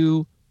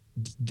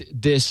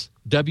this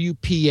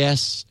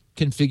WPS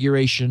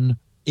configuration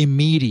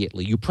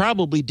immediately. You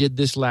probably did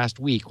this last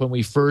week when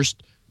we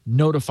first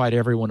notified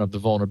everyone of the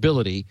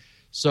vulnerability.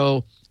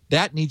 So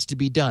that needs to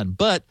be done.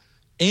 But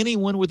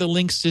anyone with a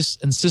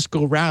Linksys and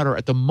Cisco router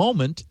at the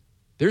moment,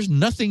 there's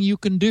nothing you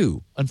can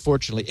do,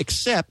 unfortunately,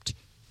 except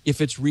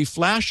if it's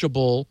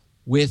reflashable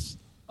with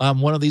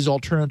one of these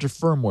alternative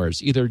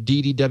firmwares, either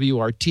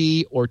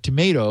DDWRT or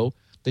Tomato,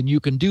 then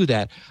you can do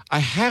that. I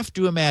have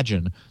to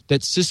imagine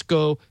that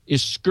Cisco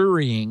is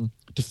scurrying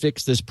to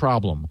fix this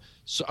problem.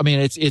 So I mean,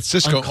 it's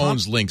Cisco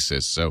owns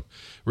Linksys, so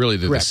really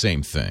they're the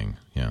same thing.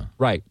 Yeah.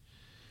 Right.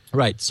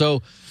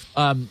 So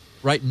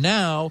right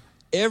now,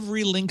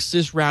 every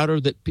Linksys router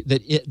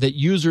that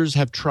users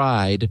have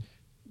tried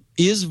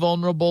is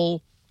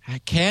vulnerable,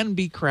 can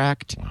be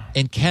cracked,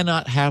 and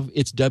cannot have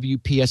its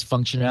WPS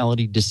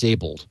functionality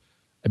disabled.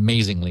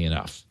 Amazingly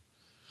enough.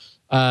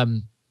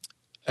 And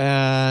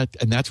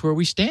that's where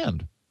we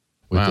stand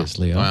with this,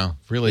 Leo. Wow,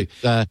 really?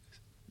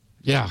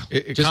 Yeah.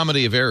 A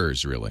comedy of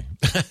errors, really.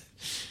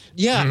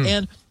 Yeah,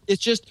 and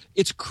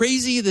it's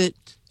crazy that,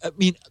 I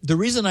mean,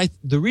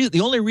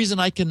 the only reason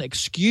I can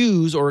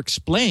excuse or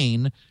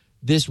explain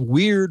this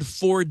weird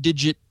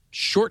 4-digit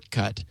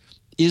shortcut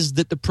is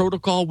that the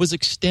protocol was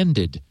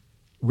extended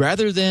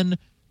rather, I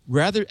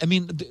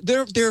mean,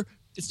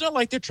 it's not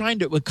like they're trying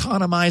to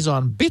economize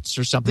on bits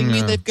or something. I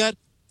mean, they've got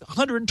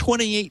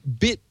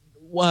 128-bit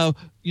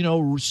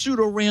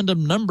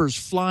pseudo-random numbers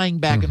flying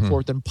back and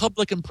forth, and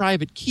public and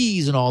private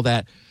keys and all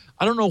that.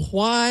 I don't know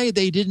why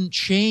they didn't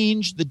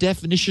change the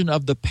definition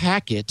of the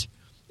packet.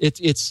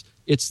 It's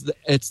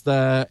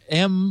the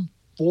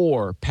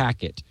M4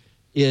 packet.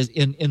 Is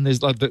in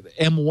this, like, the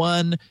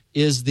M1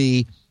 is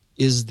the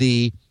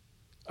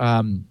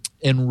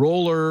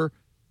enroller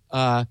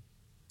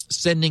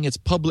sending its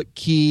public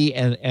key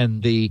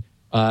and the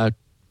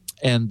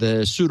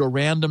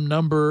pseudo-random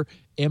number.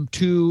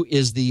 M2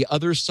 is the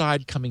other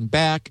side coming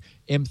back.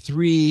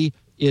 M3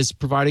 is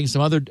providing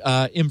some other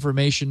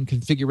information,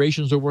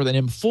 configurations over.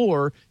 Then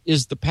M4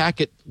 is the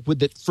packet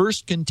that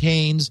first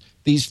contains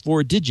these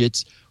 4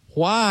 digits.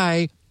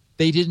 Why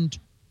they didn't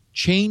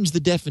change the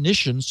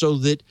definition so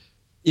that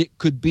it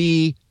could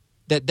be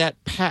that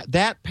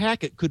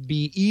packet could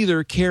be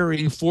either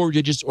carrying 4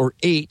 digits or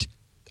 8,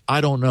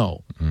 I don't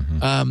know.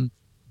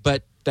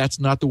 But that's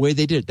not the way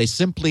they did it. They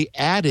simply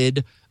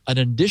added an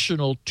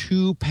additional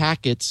 2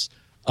 packets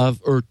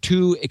or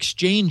 2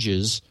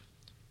 exchanges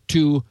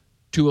to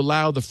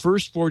allow the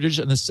first 4 digits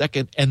and the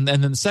second, and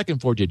then the second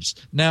 4 digits.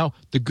 Now,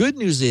 the good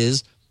news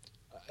is,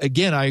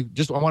 again, I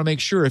want to make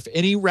sure if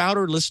any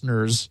router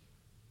listeners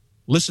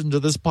listen to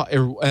this,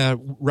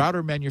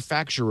 router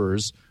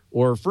manufacturers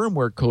or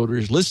firmware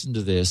coders listen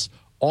to this,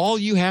 all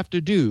you have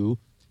to do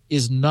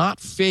is not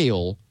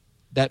fail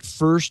that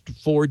first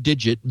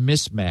 4-digit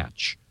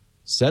mismatch.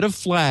 Set a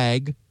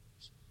flag,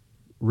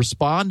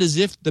 respond as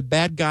if the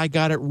bad guy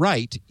got it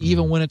right,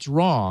 even when it's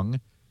wrong,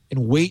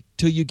 and wait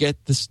till you get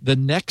the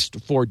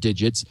next 4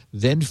 digits,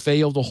 then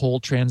fail the whole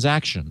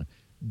transaction.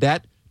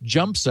 That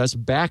jumps us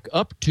back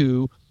up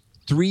to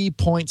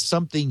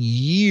 3-point-something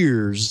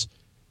years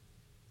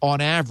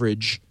on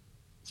average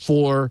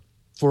for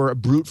a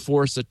brute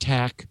force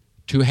attack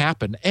to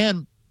happen.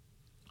 And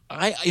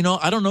I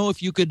don't know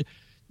if you could,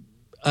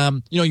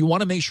 you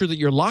want to make sure that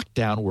your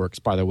lockdown works,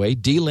 by the way.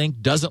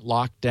 D-Link doesn't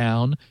lock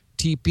down.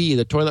 TP,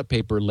 the toilet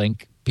paper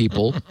link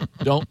people,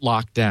 don't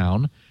lock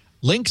down.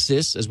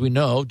 Linksys, as we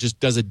know, just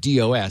does a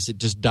DOS. It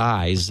just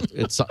dies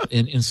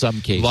in some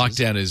cases.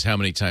 Lockdown is how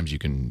many times you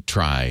can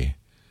try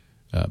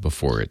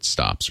before it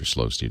stops or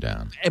slows you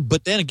down.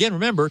 But then again,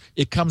 remember,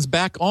 it comes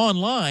back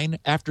online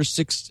after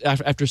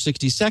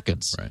 60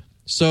 seconds. Right.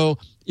 So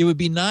it would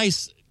be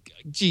nice,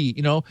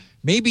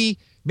 maybe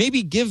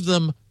give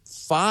them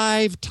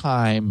 5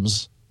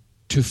 times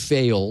to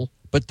fail,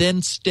 but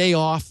then stay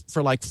off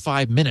for like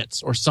 5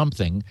 minutes or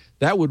something.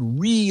 That would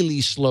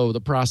really slow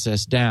the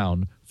process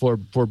down for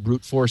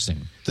brute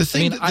forcing. The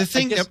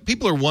thing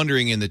people are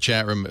wondering in the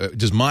chat room,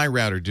 does my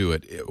router do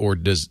it, or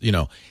does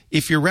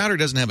if your router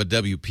doesn't have a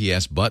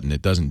WPS button,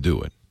 it doesn't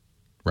do it,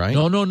 right?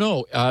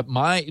 No.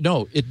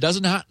 It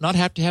doesn't not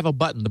have to have a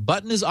button. The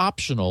button is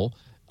optional.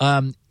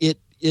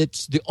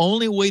 It's the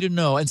only way to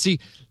know. And see,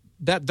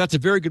 that's a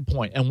very good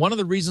point. And one of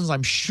the reasons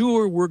I'm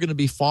sure we're going to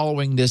be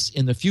following this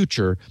in the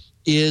future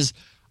is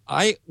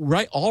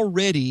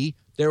already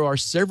there are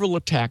several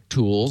attack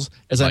tools.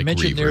 As I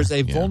mentioned, Reaver, there's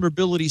a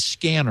vulnerability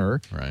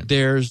scanner. Right.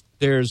 There's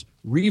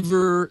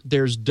Reaver.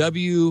 There's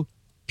WPS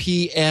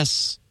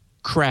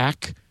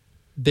crack.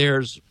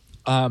 There's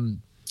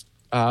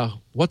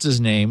what's his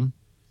name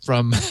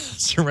from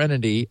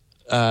Serenity?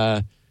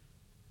 The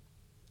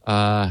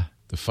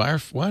fire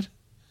what?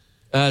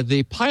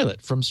 The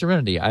pilot from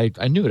Serenity. I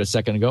knew it a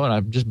second ago, and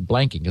I'm just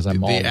blanking because I'm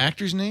the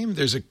actor's name.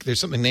 There's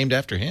something named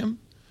after him.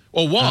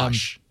 Oh,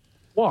 Wash.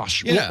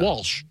 Yeah.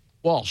 Walsh.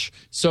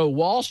 So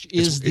Walsh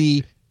is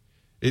is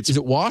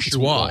it Wash? It's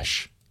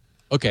Wash.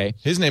 Okay.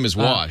 His name is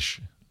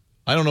Wash.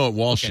 I don't know what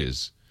Walsh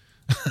is.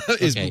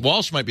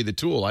 Walsh might be the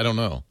tool. I don't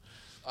know.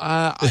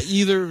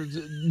 Either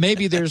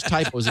maybe there's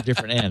typos at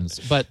different ends.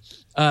 But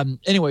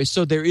anyway,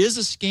 so there is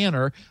a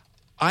scanner.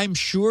 I'm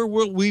sure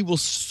we will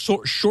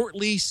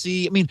shortly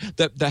see. I mean,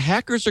 the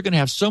hackers are going to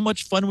have so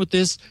much fun with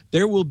this.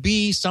 There will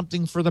be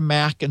something for the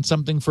Mac and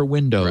something for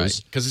Windows.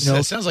 Right, because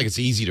it sounds like it's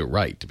easy to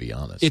write, to be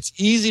honest. It's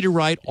easy to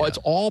write. Yeah. It's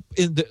all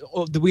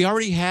we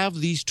already have.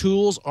 These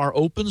tools are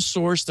open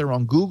source. They're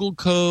on Google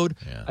Code.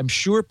 Yeah. I'm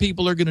sure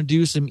people are going to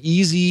do some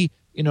easy,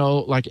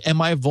 like,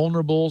 am I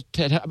vulnerable?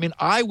 I mean,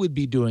 I would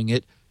be doing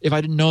it if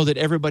I didn't know that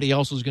everybody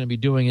else was going to be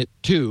doing it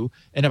too,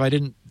 and if I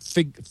didn't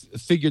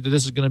figure that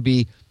this is going to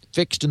be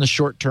fixed in the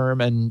short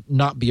term and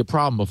not be a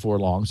problem before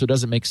long. So it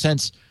doesn't make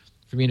sense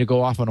for me to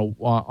go off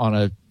on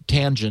a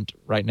tangent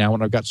right now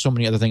when I've got so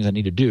many other things I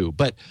need to do.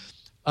 But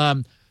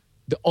the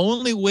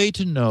only way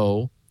to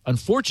know,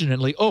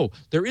 unfortunately,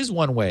 there is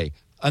one way,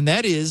 and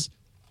that is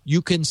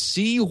you can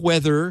see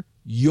whether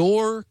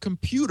your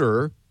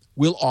computer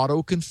will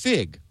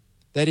auto-config.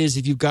 That is,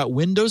 if you've got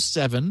Windows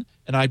 7,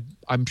 and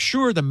I'm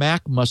sure the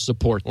Mac must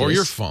support this. Or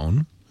your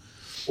phone.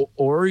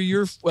 Or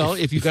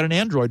if you've got an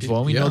Android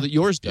phone, we know that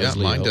yours does.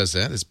 Yeah, mine does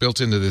that. It's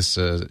built into this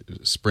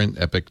Sprint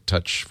Epic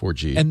Touch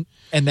 4G,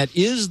 and that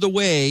is the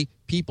way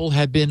people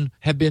have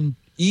been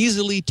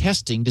easily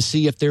testing to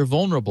see if they're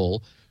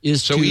vulnerable.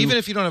 Even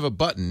if you don't have a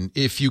button,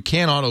 if you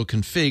can auto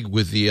config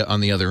with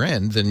on the other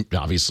end, then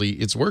obviously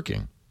it's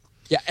working.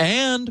 Yeah,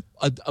 and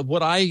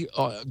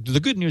the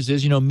good news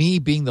is, me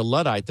being the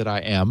Luddite that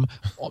I am,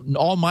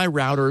 all my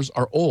routers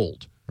are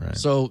old. Right.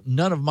 So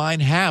none of mine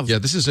have. Yeah,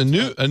 this is a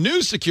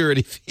new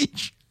security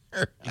feature.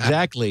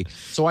 Exactly.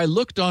 So I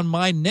looked on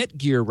my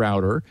Netgear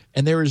router,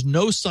 and there is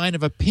no sign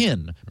of a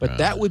pin. But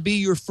that would be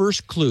your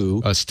first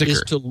clue. A sticker.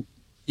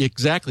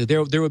 Exactly.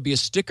 There would be a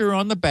sticker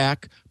on the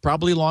back,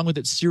 probably along with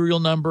its serial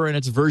number and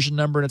its version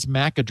number and its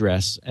MAC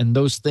address, and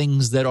those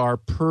things that are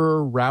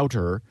per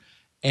router.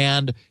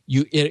 And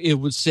it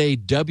would say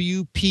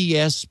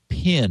WPS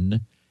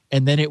pin,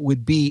 and then it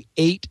would be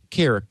 8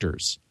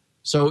 characters.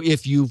 So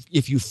if you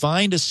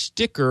find a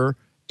sticker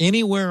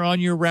anywhere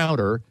on your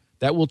router,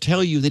 that will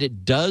tell you that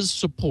it does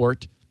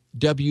support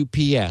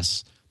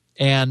WPS,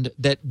 and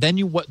that then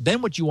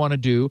what you want to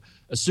do,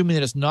 assuming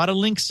that it's not a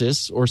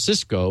Linksys or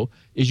Cisco,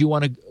 is you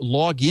want to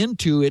log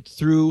into it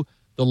through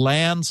the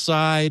LAN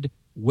side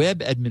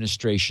web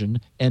administration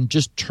and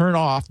just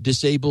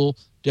disable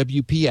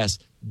WPS.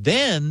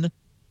 Then,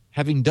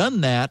 having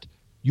done that,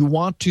 you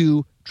want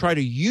to try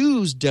to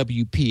use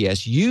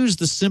WPS, use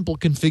the simple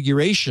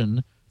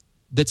configuration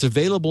that's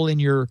available in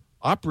your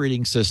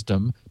operating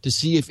system to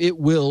see if it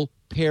will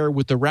pair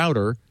with the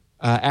router,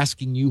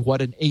 asking you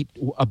what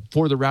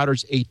for the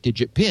router's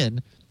 8-digit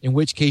PIN, in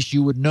which case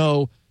you would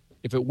know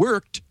if it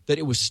worked that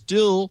it was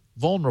still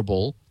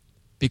vulnerable,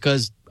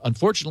 because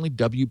unfortunately,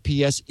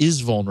 WPS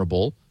is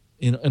vulnerable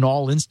in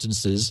all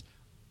instances.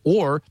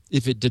 Or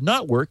if it did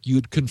not work,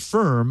 you'd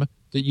confirm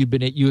that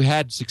you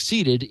had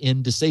succeeded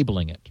in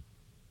disabling it.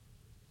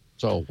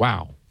 So,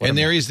 wow. And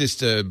there is this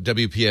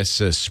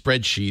WPS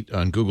spreadsheet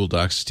on Google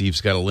Docs. Steve's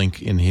got a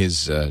link in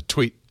his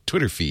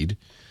Twitter feed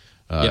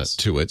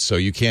to it. So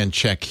you can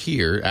check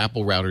here.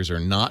 Apple routers are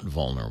not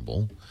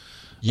vulnerable.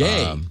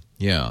 Yay.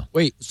 Yeah.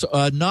 Wait,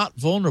 so not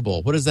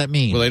vulnerable. What does that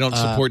mean? Well, they don't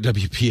support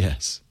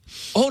WPS.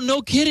 Oh,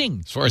 no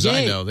kidding. As far as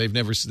I know, they've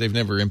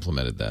never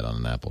implemented that on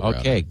an Apple router.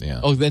 Okay.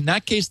 Yeah. Oh, in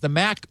that case, the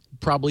Mac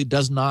probably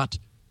does not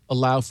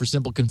allow for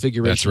simple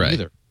configuration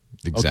either.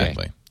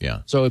 Exactly. Okay.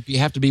 Yeah. So you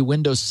have to be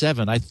Windows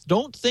 7. I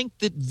don't think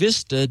that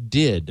Vista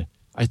did.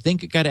 I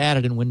think it got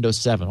added in Windows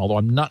 7, although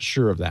I'm not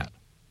sure of that.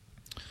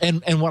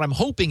 And what I'm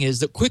hoping is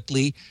that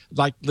quickly,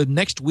 like the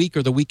next week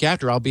or the week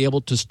after, I'll be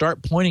able to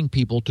start pointing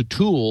people to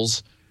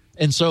tools.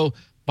 And so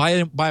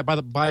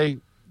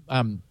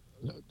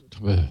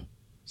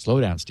slow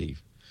down,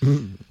 Steve.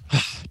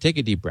 Take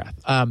a deep breath.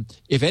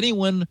 If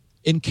anyone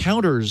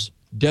encounters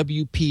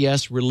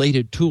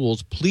WPS-related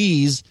tools,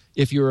 please,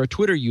 if you're a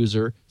Twitter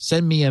user,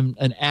 send me an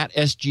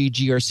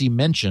 @SGGRC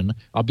mention.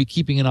 I'll be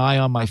keeping an eye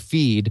on my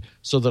feed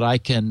so that I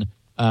can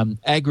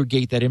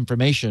aggregate that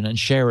information and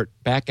share it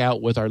back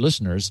out with our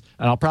listeners.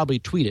 And I'll probably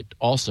tweet it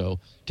also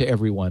to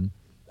everyone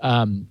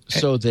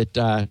so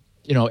that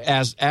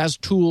as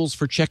tools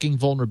for checking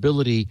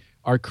vulnerability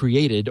are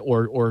created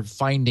or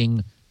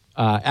finding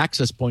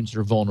access points that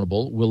are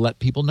vulnerable, we'll let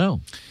people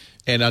know.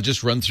 And I'll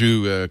just run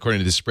through, according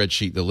to this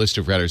spreadsheet, the list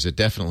of routers that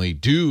definitely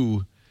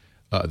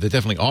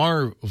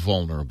are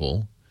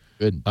vulnerable.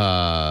 Good.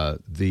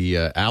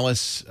 The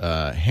Alice,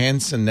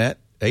 Hansenet,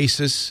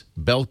 Asus,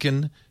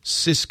 Belkin,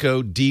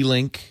 Cisco,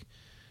 D-Link,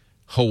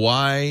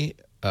 Huawei,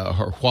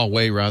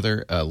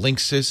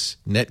 Linksys,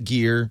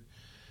 Netgear,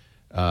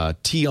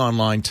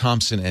 T-Online,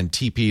 Thomson, and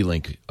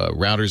TP-Link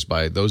routers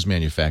by those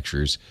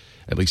manufacturers.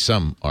 At least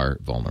some are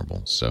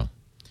vulnerable. So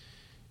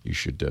you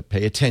should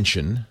pay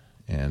attention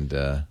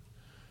and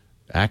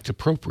act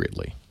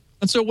appropriately.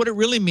 And so what it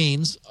really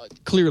means,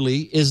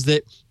 clearly, is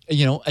that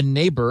a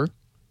neighbor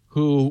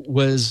who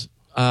was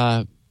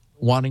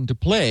wanting to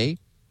play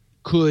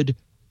could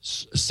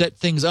set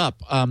things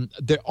up.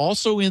 There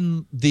also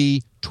in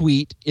the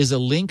tweet is a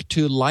link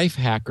to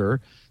Lifehacker.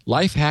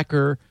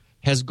 Lifehacker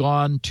has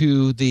gone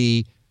to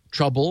the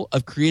trouble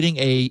of creating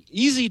a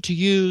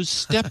easy-to-use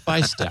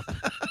step-by-step.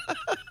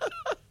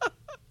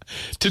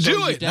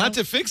 Not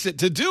to fix it,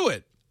 to do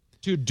it.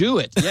 To do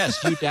it,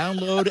 yes. You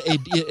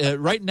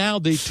download right now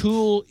the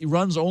tool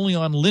runs only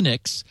on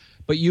Linux,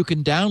 but you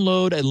can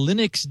download a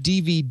Linux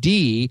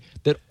DVD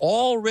that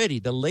already,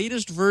 the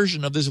latest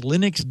version of this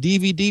Linux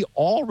DVD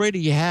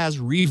already has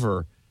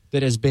Reaver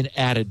that has been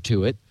added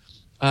to it.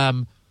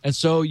 And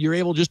so you're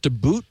able just to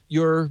boot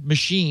your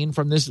machine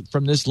from this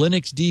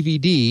Linux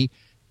DVD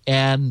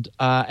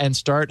and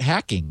start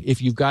hacking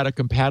if you've got a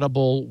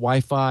compatible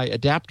Wi-Fi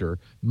adapter.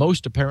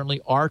 Most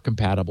apparently are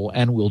compatible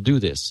and will do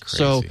this.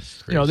 Crazy.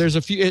 There's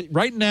a few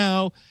right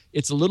now.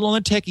 It's a little on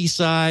the techie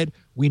side.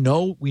 We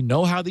know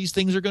how these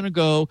things are going to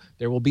go.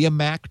 There will be a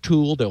Mac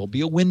tool. There will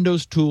be a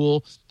Windows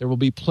tool. There will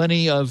be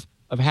plenty of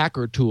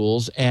hacker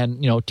tools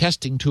and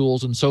testing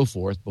tools and so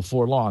forth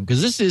before long.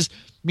 Because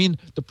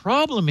the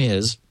problem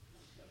is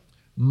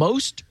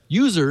most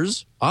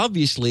users,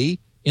 obviously,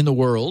 in the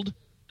world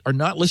are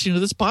not listening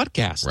to this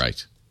podcast.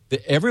 Right.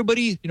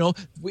 Everybody,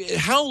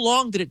 how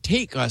long did it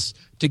take us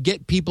to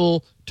get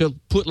people to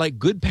put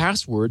good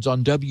passwords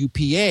on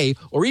WPA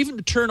or even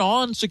to turn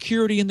on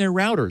security in their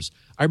routers?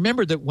 I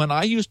remember that when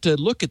I used to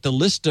look at the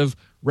list of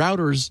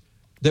routers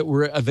that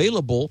were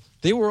available,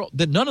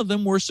 none of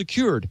them were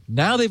secured.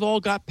 Now they've all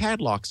got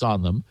padlocks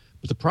on them.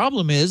 But the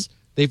problem is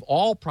they've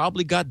all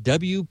probably got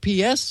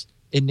WPS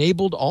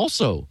enabled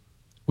also,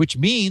 which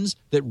means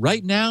that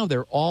right now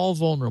they're all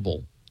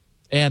vulnerable.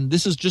 And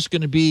this is just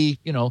going to be,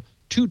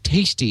 too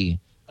tasty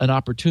an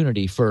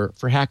opportunity for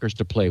hackers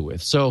to play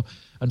with. So,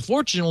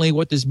 unfortunately,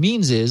 what this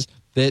means is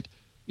that,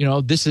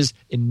 this is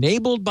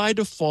enabled by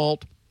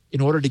default in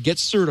order to get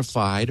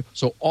certified.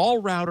 So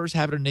all routers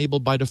have it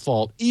enabled by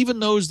default, even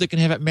those that can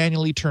have it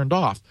manually turned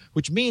off,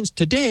 which means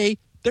today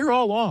they're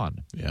all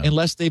on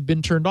unless they've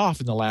been turned off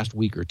in the last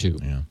week or two.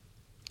 Yeah.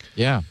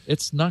 Yeah,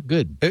 it's not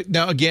good.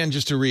 Now, again,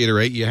 just to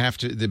reiterate,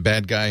 the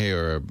bad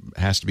guy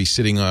has to be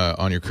sitting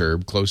on your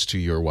curb close to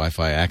your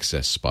Wi-Fi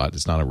access spot.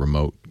 It's not a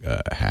remote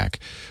hack,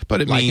 but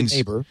it means a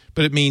neighbor.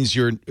 But it means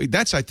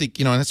that's I think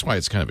that's why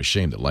it's kind of a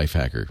shame that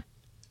Lifehacker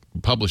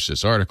published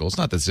this article. It's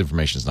not that this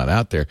information is not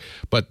out there,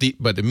 but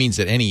it means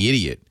that any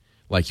idiot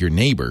like your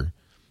neighbor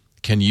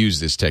can use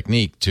this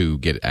technique to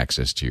get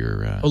access to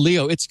your...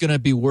 Leo, it's going to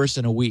be worse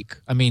in a week.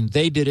 I mean,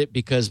 they did it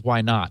because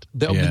why not?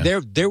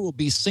 There will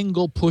be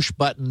single push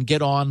button,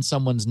 get on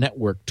someone's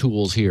network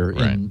tools here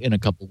in a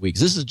couple of weeks.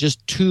 This is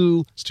just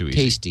too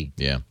tasty.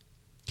 Yeah.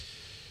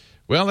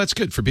 Well, that's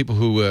good for people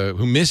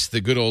who miss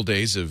the good old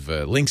days of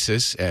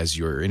Linksys as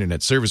your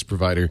internet service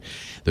provider.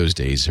 Those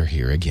days are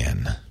here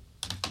again.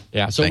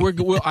 Yeah, so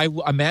I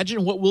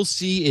imagine what we'll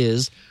see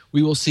is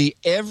we will see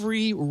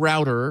every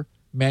router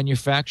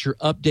manufacturer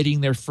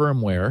updating their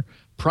firmware,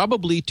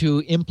 probably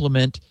to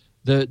implement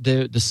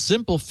the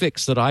simple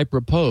fix that I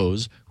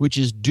propose, which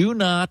is do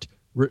not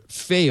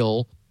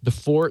fail the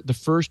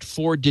first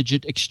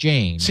 4-digit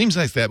exchange. Seems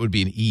like that would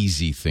be an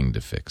easy thing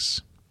to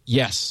fix.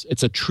 Yes,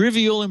 it's a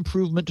trivial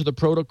improvement to the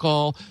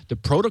protocol. The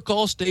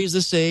protocol stays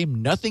the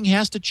same. Nothing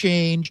has to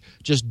change.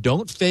 Just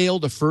don't fail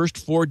the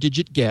first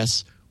 4-digit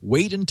guess.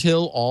 Wait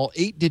until all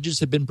 8 digits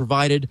have been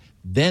provided,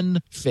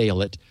 then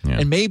fail it. Yeah.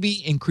 And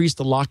maybe increase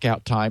the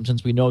lockout time,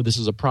 since we know this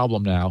is a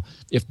problem now.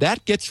 If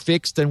that gets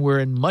fixed, then we're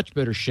in much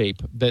better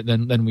shape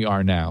than we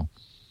are now.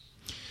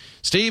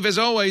 Steve, as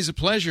always, a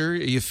pleasure.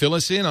 You fill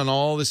us in on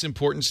all this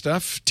important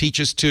stuff.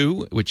 Teach us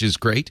too, which is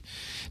great.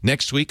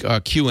 Next week, a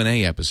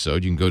Q&A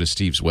episode. You can go to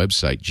Steve's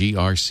website,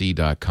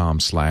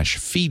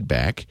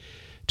 grc.com/feedback,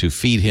 to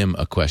feed him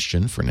a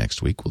question for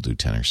next week. We'll do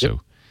 10 or so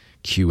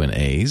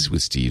Q&As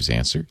with Steve's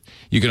answer.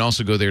 You can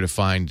also go there to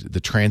find the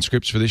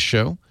transcripts for this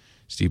show.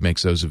 Steve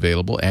makes those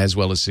available, as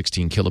well as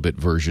 16-kilobit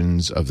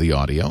versions of the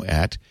audio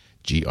at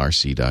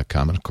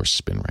grc.com. And, of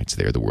course, SpinRight's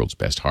there, the world's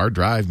best hard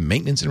drive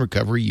maintenance and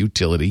recovery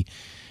utility.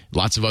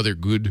 Lots of other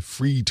good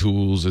free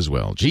tools as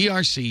well.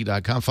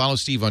 grc.com. Follow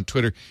Steve on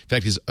Twitter. In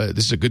fact,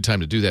 this is a good time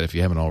to do that if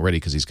you haven't already,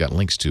 because he's got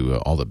links to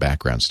all the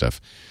background stuff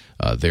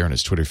there on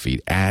his Twitter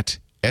feed at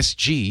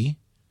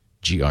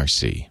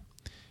SGGRC.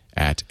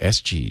 At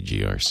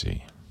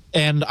SGGRC.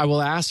 And I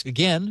will ask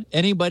again,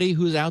 anybody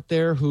who's out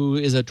there who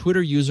is a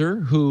Twitter user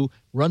who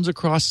runs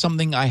across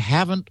something I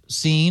haven't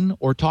seen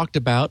or talked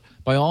about,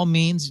 by all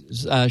means,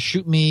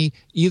 shoot me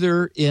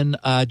either in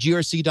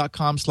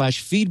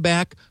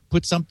grc.com/feedback,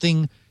 put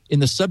something in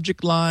the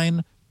subject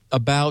line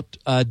about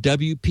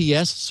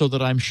WPS so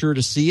that I'm sure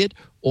to see it,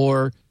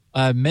 or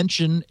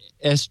mention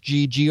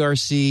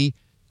SGGRC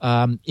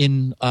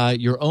in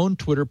your own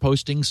Twitter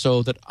posting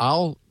so that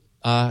I'll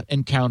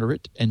encounter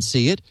it and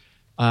see it.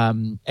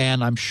 And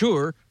I'm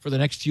sure for the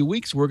next few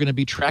weeks we're going to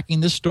be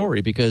tracking this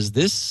story, because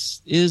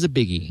this is a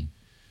biggie.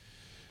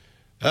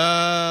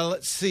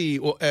 Let's see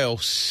what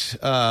else.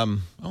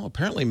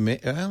 Apparently,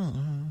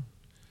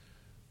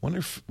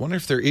 wonder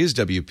if there is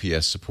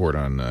WPS support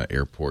on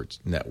airport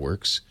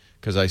networks,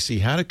 because I see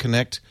how to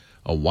connect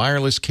a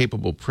wireless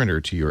capable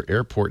printer to your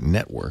airport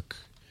network.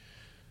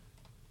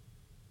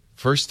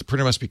 First, the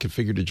printer must be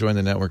configured to join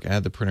the network.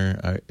 Add the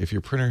printer. If your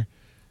printer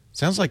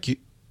sounds like you.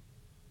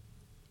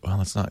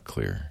 Well, it's not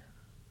clear.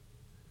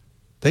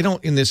 They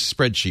don't in this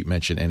spreadsheet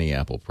mention any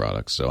Apple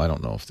products, so I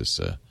don't know if this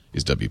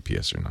is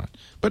WPS or not.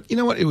 But you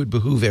know what? It would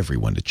behoove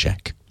everyone to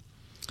check.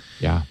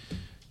 Yeah.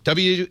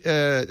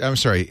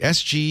 SGGRC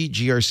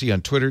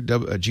on Twitter,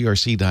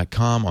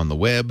 grc.com on the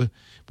web.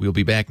 We'll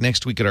be back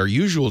next week at our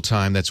usual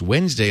time. That's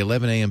Wednesday,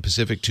 11 a.m.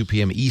 Pacific, 2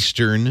 p.m.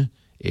 Eastern,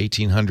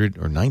 1800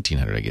 or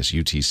 1900, I guess,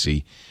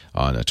 UTC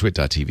on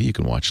twit.tv. You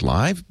can watch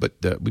live, but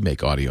we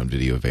make audio and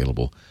video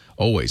available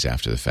always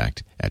after the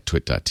fact at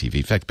twit.tv.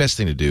 In fact, best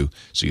thing to do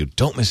so you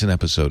don't miss an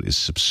episode is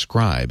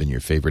subscribe in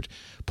your favorite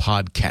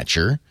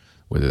podcatcher,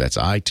 whether that's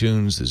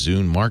iTunes, the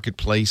Zune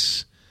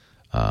Marketplace.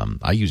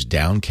 I use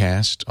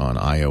Downcast on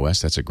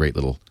iOS. That's a great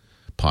little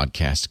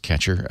podcast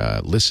catcher.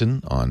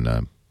 Listen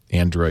on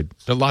Android.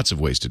 There are lots of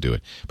ways to do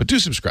it. But do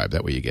subscribe.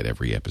 That way you get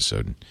every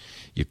episode. And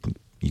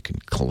you can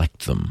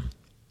collect them.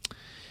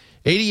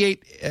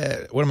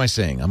 88, what am I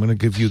saying? I'm going to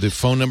give you the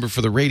phone number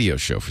for the radio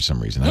show for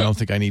some reason. I don't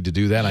think I need to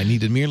do that. I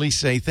need to merely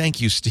say thank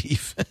you,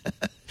 Steve.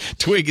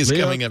 Twig is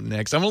coming up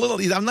next.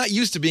 I'm not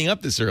used to being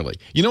up this early.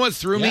 You know what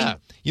threw me?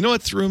 You know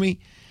what threw me?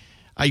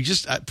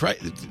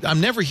 I'm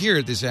never here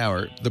at this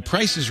hour. The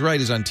Price is Right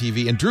is on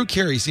TV, and Drew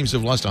Carey seems to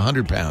have lost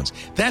 100 pounds.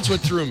 That's what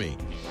threw me.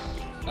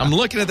 I'm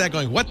looking at that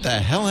going, what the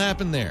hell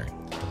happened there?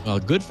 Well,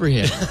 good for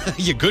him.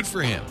 Yeah, good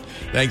for him.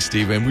 Thanks,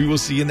 Steve, and we will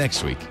see you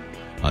next week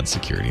on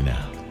Security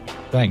Now.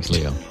 Thanks,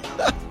 Leo.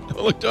 I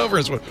looked over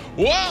and went,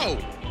 whoa!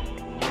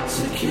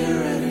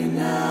 Security.